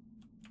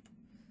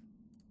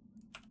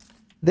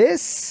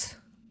this,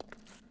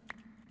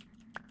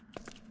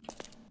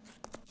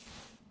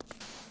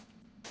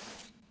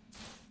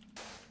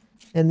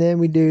 and then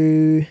we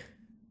do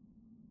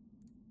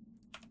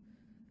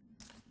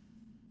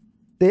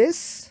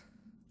this,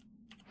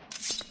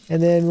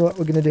 and then what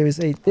we're going to do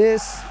is eat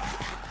this,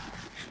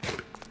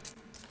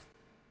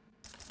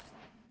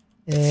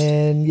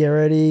 and get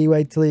ready,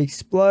 wait till he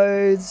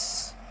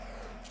explodes.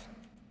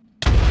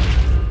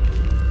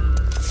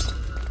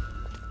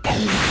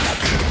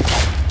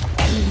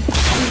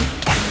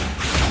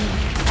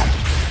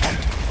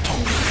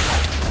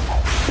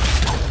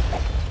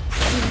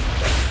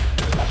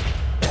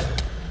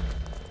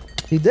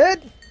 He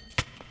did.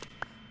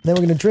 Then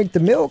we're going to drink the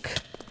milk.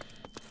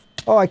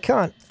 Oh, I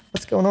can't.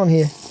 What's going on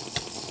here?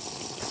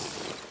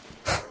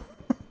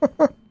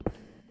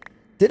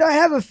 Did I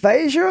have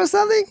aphasia or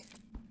something?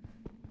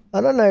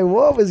 I don't know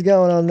what was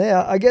going on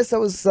there. I guess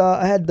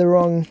I had the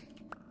wrong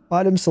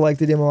item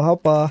selected in my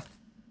hotbar.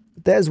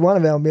 There's one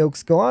of our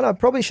milks gone. I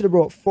probably should have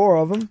brought 4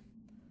 of them.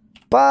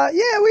 But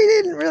yeah, we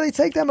didn't really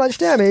take that much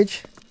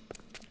damage.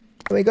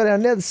 And we got our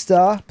nether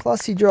star.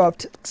 Plus he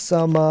dropped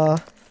some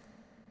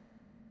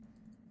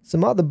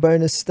other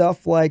bonus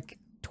stuff like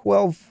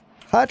 12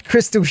 heart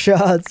crystal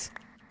shards.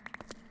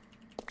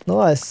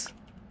 Nice.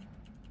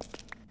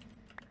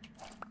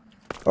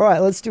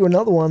 Alright, let's do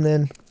another one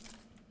then.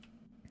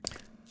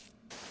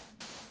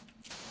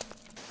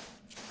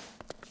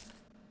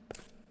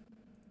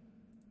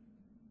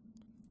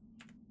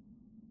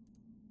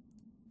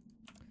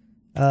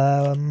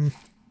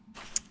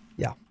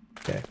 Yeah,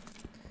 okay.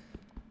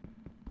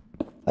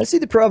 I see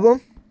the problem.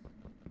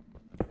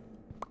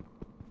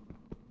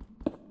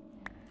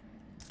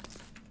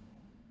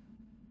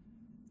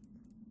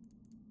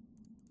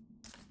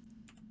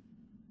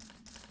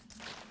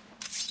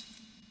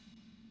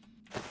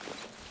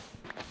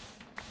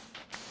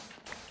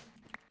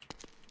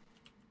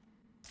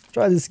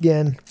 Try this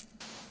again.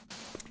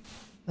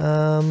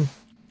 Like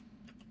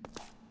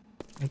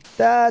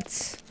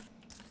that.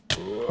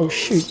 Oh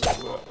shoot.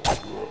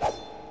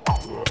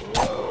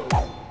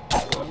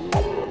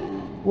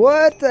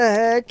 What the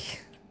heck?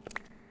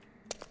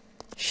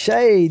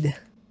 Shade.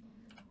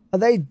 Are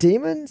they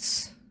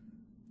demons?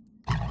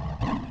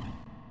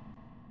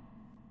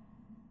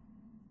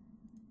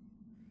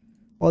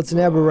 Oh, it's an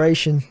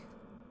aberration.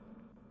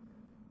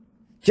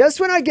 Just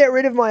when I get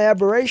rid of my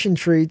aberration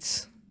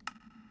treats.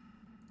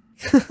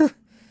 Could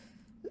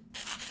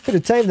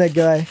have tamed that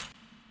guy.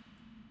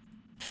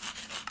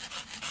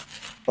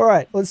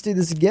 Alright, let's do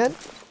this again.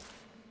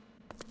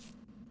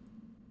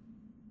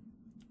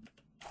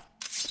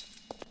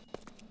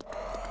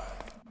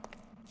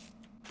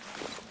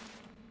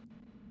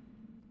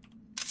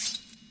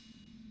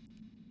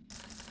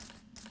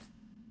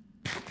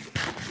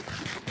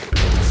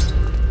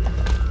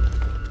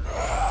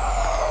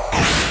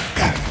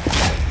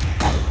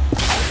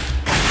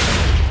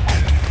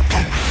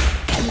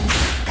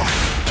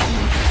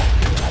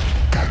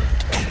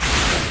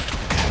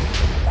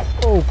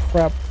 Oh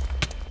crap.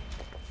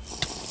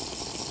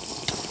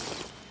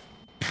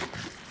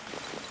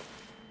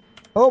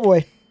 Oh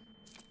boy.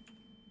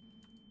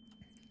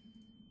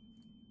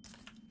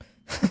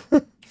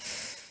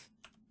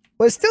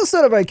 Well, it's still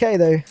sort of okay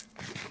though.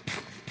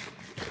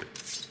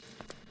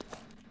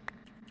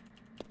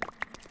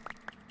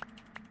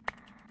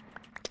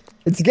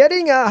 It's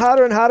getting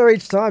harder and harder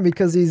each time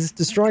because he's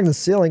destroying the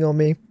ceiling on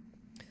me.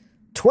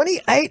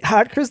 28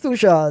 heart crystal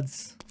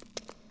shards.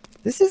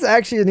 This is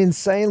actually an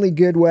insanely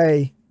good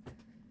way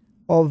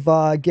of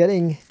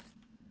getting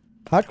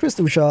heart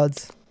crystal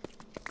shards.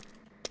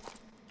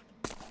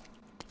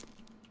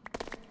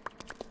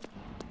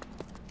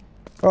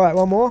 Alright,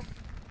 one more.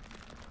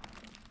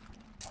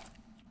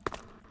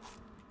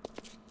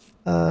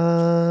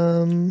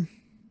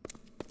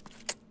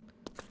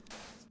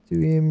 Do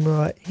him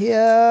right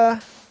here.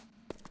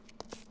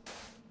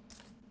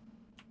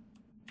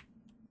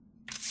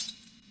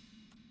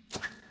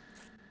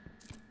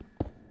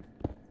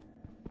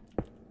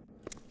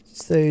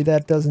 So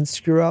that doesn't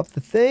screw up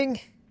the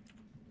thing.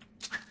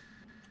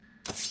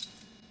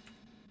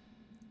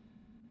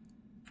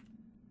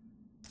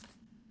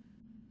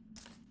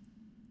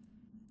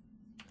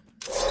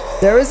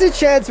 There is a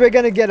chance we're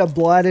going to get a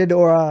blighted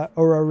or a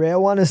rare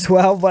one as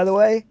well, by the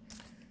way.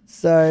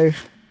 So,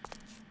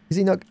 is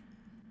he not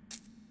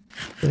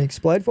going to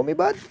explode for me,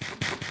 bud?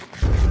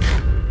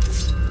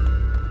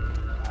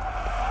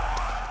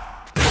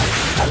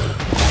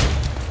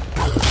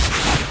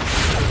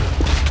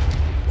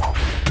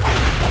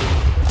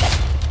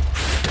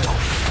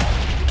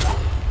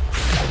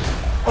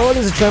 Oh,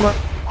 there's a tremor.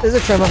 There's a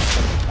tremor.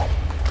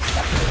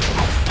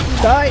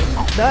 Die!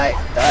 Die!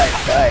 Die!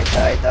 Die!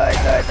 Die! Die!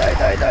 Die! Die!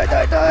 Die! Die!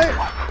 Die! Die!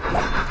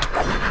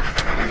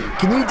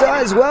 Can you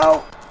die as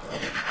well?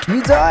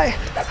 You die!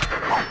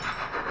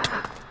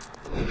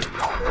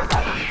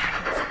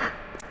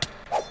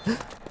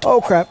 Oh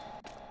crap!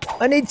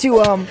 I need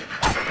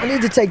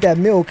to take that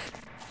milk.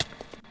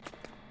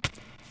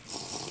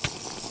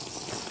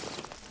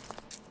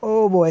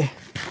 Oh boy!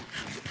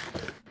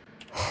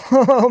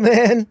 Oh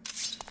man!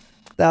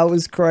 That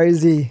was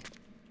crazy.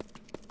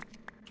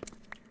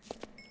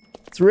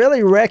 It's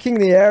really wrecking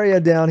the area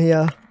down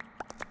here.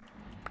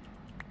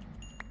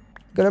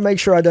 Gotta make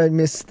sure I don't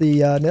miss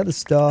the nether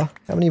star.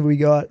 How many have we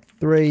got?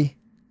 3.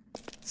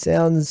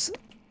 Sounds...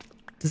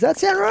 Does that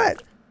sound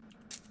right?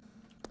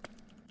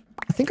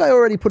 I think I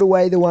already put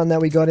away the one that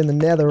we got in the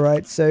nether,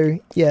 right? So,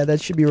 yeah, that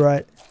should be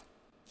right.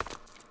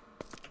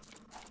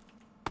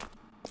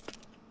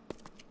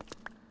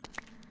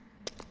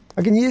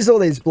 I can use all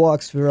these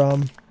blocks for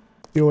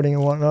building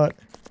and whatnot.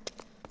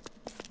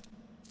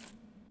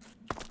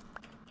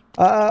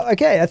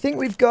 Okay, I think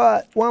we've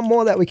got one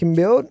more that we can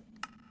build.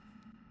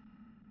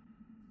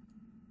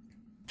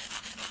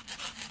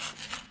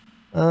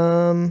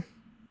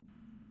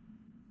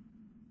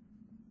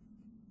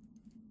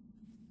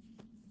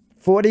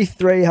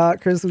 43 heart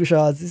crystal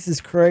shards. This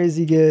is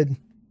crazy good.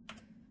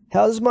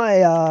 How's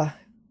my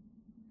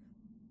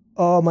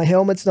oh, my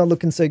helmet's not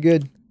looking so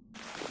good.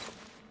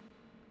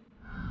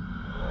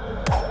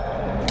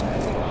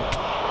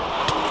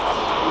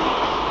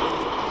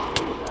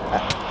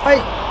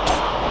 Hey.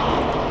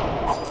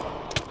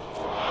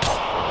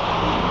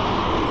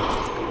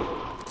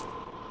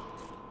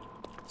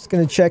 Just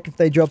gonna check if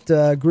they dropped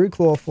a Grue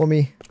Claw for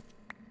me.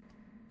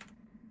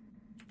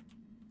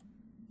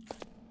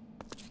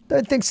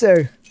 Don't think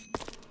so.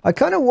 I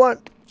kind of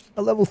want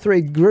a level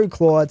 3 Grue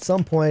Claw at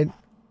some point.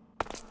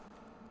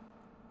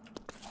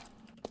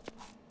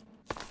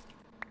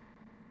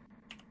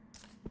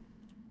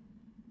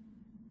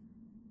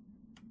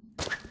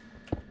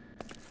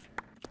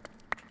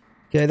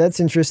 Okay, that's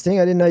interesting.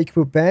 I didn't know you could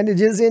put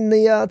bandages in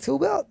the tool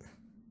belt.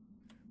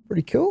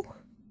 Pretty cool.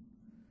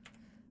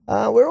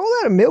 We're all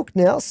out of milk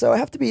now, so I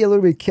have to be a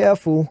little bit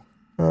careful.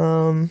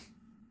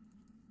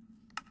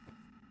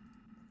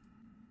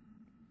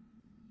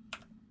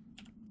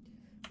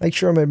 Make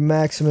sure I'm at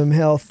maximum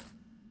health.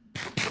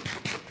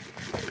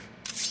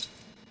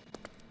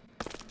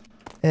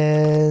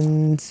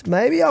 And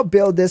maybe I'll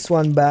build this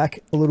one back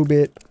a little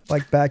bit,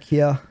 like back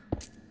here.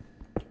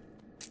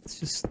 Let's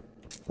just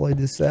play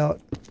this out.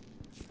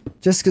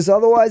 Just because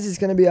otherwise it's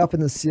going to be up in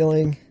the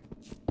ceiling.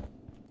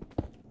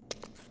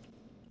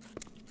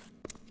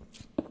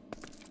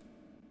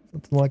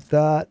 Something like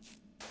that.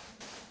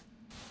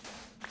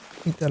 I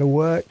think that'll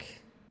work.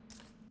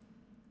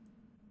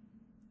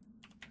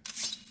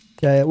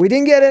 Okay, we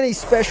didn't get any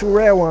special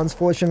rare ones,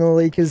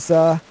 fortunately, because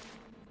I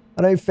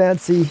don't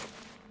fancy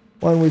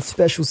one with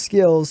special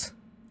skills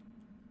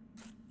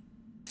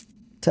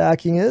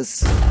attacking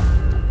us.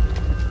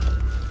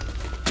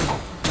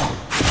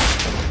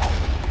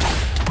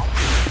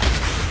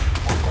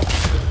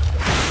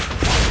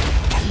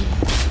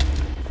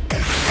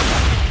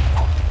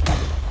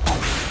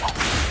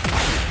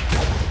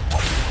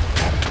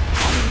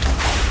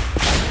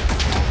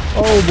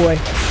 Oh boy.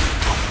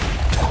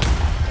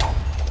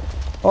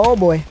 Oh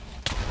boy.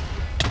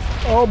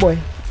 Oh boy.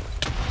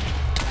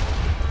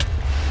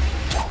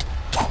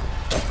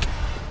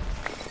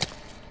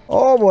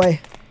 Oh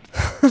boy.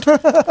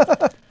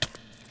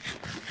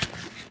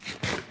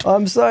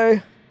 I'm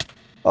so...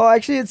 Oh,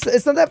 actually,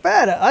 it's not that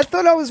bad. I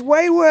thought I was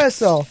way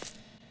worse off.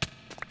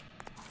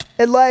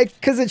 like,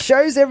 because it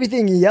shows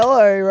everything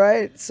yellow,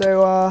 right?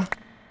 So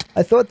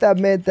I thought that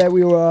meant that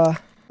we were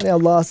on our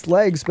last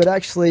legs, but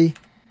actually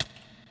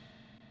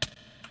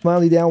I'm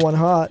only down 1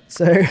 heart,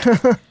 so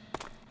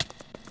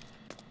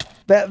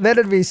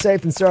better to be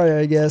safe than sorry,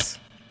 I guess.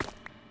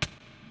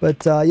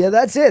 But yeah,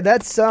 that's it.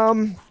 That's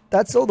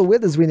all the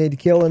withers we need to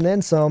kill, and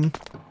then some.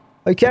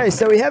 Okay,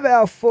 so we have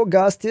our 4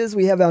 Gasters,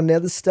 we have our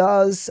Nether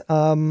Stars.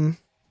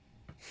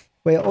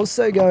 We're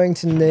also going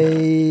to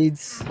need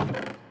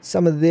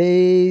some of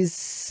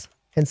these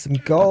and some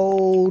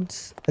gold,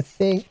 I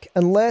think,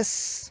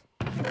 unless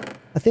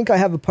I think I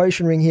have a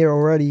potion ring here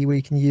already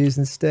we can use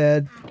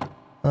instead.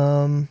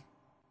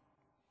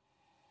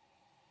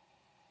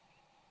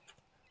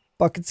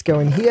 Buckets go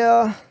in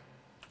here.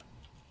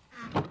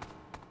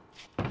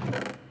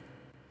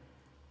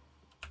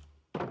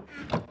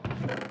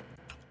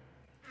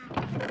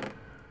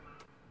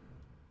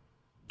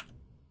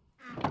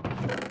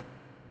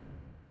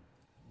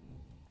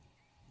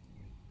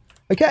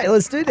 Okay,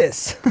 let's do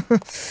this.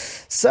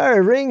 So,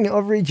 Ring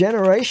of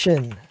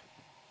Regeneration.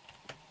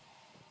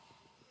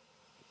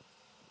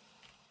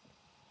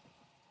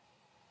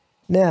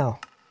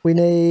 Now, we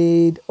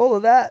need all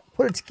of that,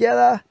 put it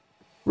together,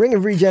 Ring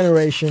of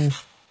Regeneration.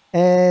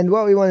 And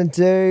what we want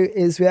to do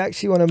is we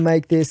actually want to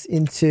make this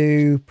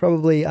into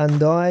probably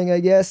Undying,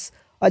 I guess.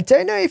 I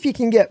don't know if you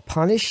can get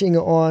Punishing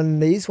on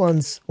these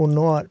ones or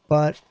not,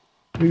 but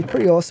it would be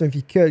pretty awesome if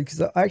you could,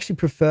 because I actually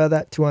prefer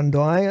that to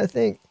Undying, I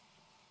think.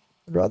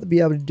 I'd rather be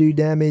able to do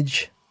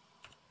damage.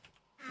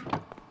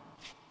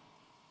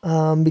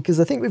 Because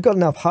I think we've got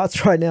enough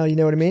hearts right now, you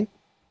know what I mean?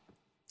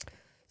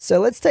 So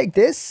let's take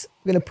this.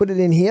 We're going to put it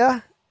in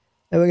here.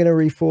 And we're going to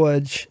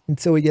reforge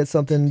until we get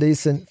something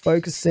decent.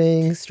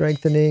 Focusing,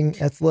 strengthening,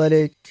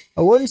 athletic.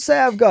 I wouldn't say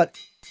I've got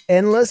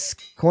endless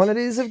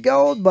quantities of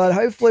gold, but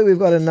hopefully we've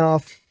got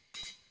enough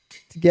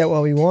to get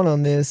what we want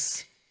on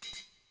this.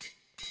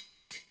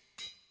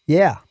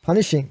 Yeah,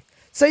 punishing.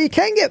 So you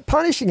can get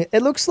punishing.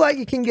 It looks like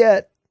you can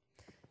get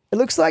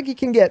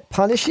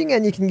punishing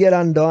and you can get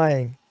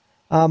undying.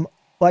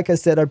 Like I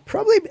said,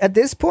 at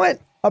this point,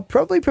 I'd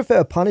probably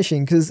prefer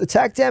punishing because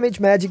attack damage,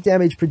 magic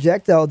damage,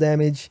 projectile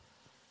damage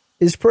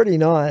is pretty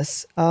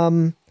nice.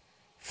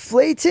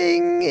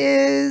 Fleeting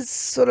is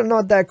sort of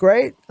not that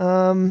great.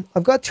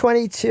 I've got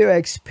 22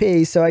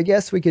 XP, so I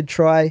guess we could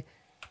try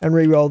and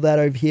re-roll that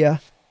over here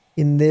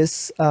in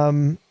this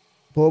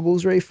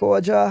Baubles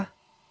Reforger.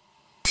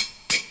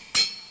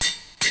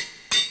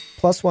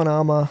 +1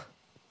 armor.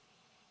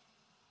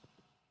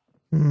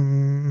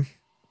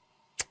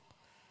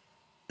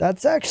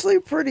 That's actually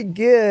pretty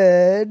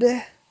good.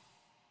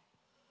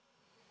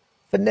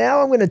 For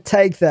now, I'm going to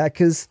take that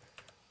because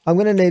I'm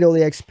going to need all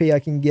the XP I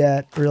can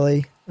get,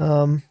 really.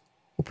 We'll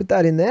put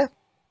that in there.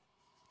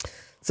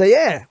 So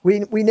yeah,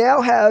 we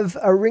now have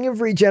a Ring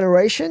of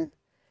Regeneration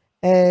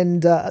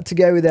and to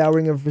go with our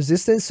Ring of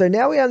Resistance. So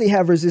now we only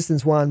have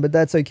Resistance 1, but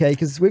that's okay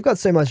because we've got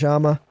so much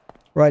armor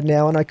right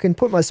now, and I can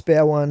put my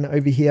spare one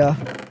over here.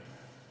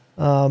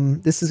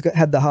 This has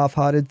had the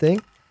half-hearted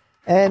thing.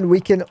 And we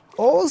can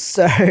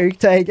also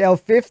take our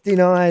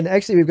 59.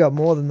 Actually, we've got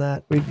more than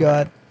that. We've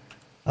got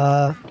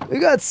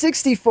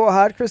 64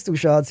 heart crystal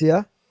shards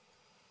here.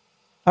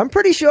 I'm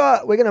pretty sure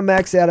we're going to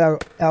max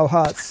out our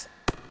hearts.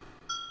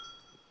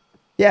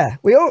 Yeah,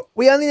 we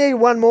only need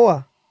 1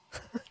 more.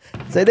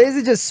 So these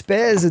are just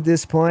spares at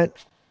this point.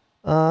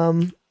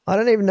 I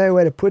don't even know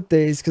where to put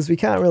these because we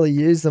can't really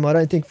use them, I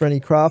don't think, for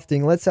any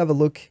crafting. Let's have a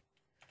look.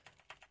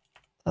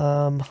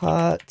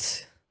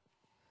 Heart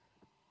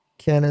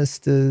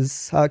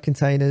canisters, heart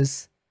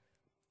containers.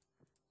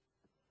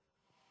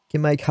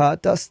 Can make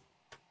heart dust.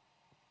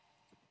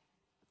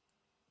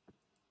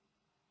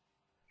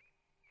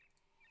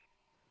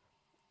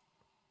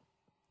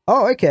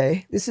 Oh,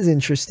 okay. This is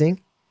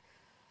interesting.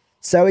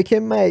 So we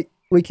can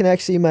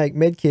actually make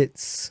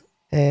medkits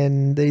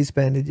and these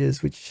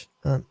bandages, which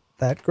aren't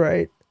that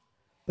great,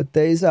 but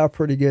these are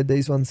pretty good.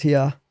 These ones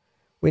here.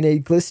 We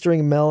need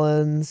glistering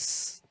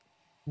melons,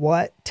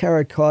 white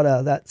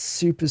terracotta. That's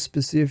super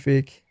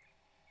specific.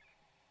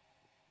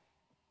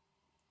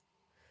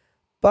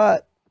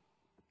 But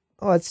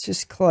oh, it's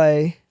just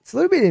clay. It's a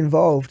little bit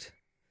involved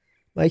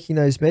making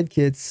those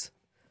medkits.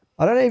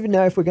 I don't even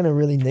know if we're going to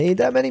really need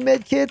that many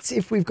medkits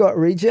if we've got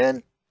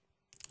regen.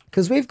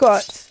 Because we've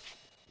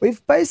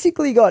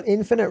basically got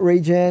infinite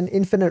regen,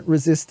 infinite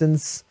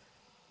resistance,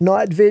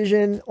 night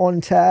vision on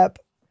tap,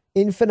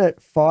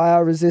 infinite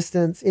fire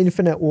resistance,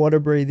 infinite water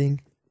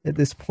breathing at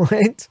this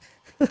point.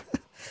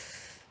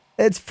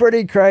 It's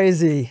pretty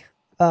crazy.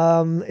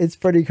 It's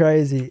pretty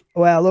crazy.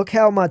 Wow, look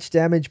how much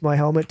damage my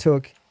helmet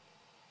took.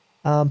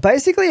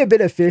 Basically a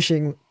bit of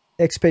fishing,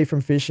 XP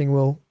from fishing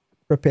will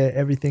repair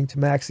everything to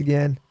max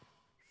again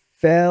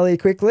fairly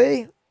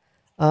quickly,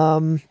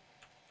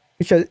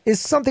 which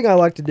is something I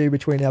like to do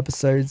between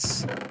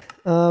episodes.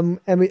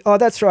 Oh,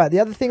 that's right.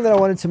 The other thing that I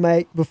wanted to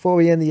make before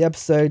we end the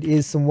episode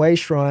is some way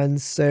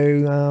shrines.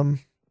 So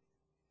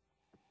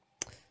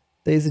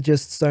these are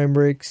just stone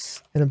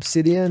bricks and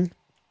obsidian.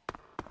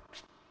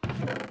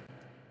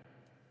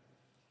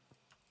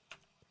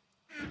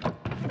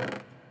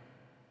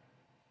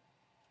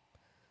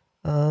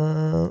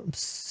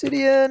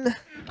 obsidian.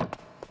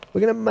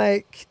 We're going to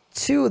make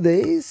 2 of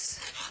these.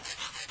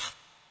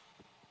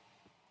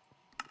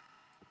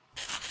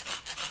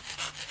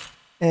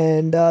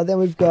 And then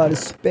we've got a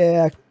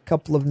spare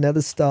couple of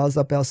nether stars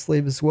up our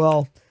sleeve as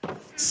well.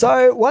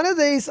 So one of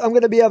these I'm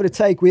going to be able to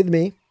take with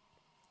me,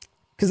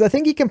 because I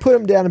think you can put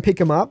them down and pick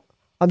them up.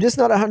 I'm just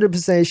not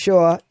 100%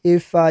 sure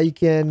if you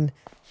can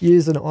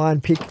use an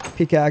iron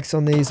pickaxe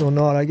on these or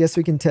not. I guess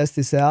we can test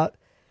this out.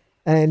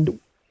 And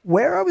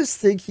where I was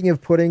thinking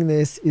of putting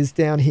this is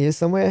down here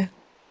somewhere.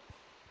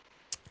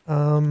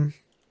 Not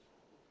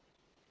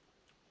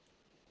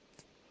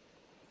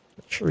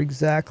sure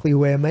exactly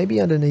where.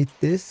 Maybe underneath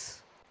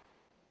this.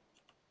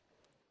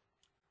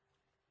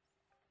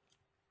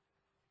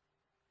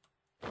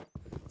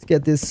 Let's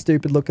get this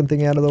stupid looking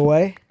thing out of the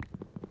way.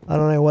 I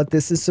don't know what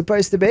this is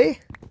supposed to be.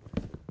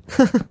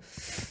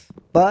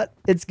 But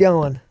it's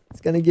going.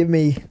 It's going to give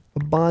me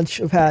a bunch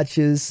of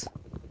hatches.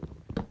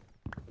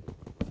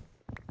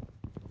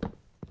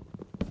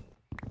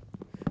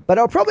 But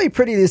I'll probably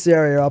pretty this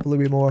area up a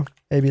little bit more.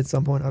 Maybe at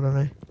some point. I don't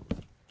know.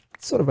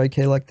 It's sort of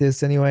okay like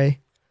this anyway.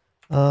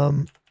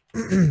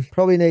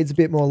 Probably needs a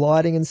bit more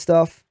lighting and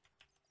stuff.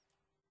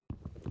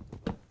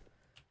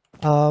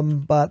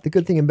 But the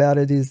good thing about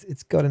it is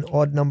it's got an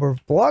odd number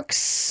of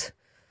blocks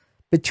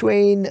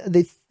between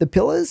the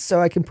pillars, so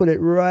I can put it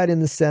right in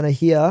the center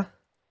here,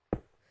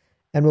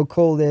 and we'll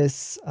call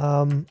this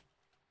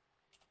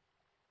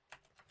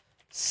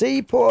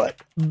Seaport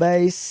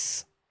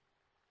Base,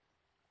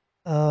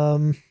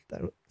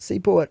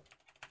 Seaport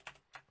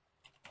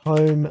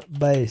Home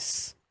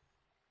Base.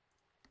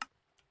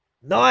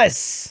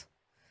 Nice!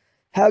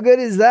 How good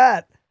is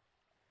that?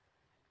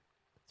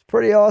 It's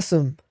pretty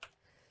awesome.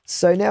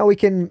 So now we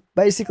can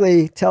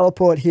basically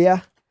teleport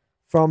here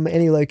from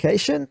any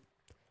location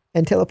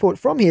and teleport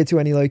from here to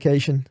any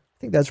location. I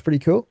think that's pretty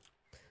cool.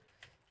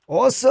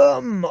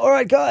 Awesome. All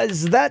right,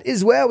 guys, that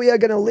is where we are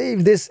going to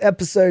leave this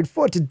episode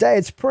for today.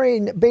 It's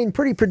been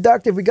pretty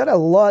productive. We got a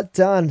lot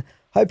done.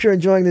 Hope you're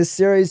enjoying this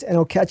series, and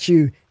I'll catch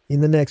you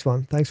in the next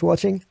one. Thanks for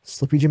watching.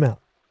 Slippy Jim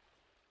out.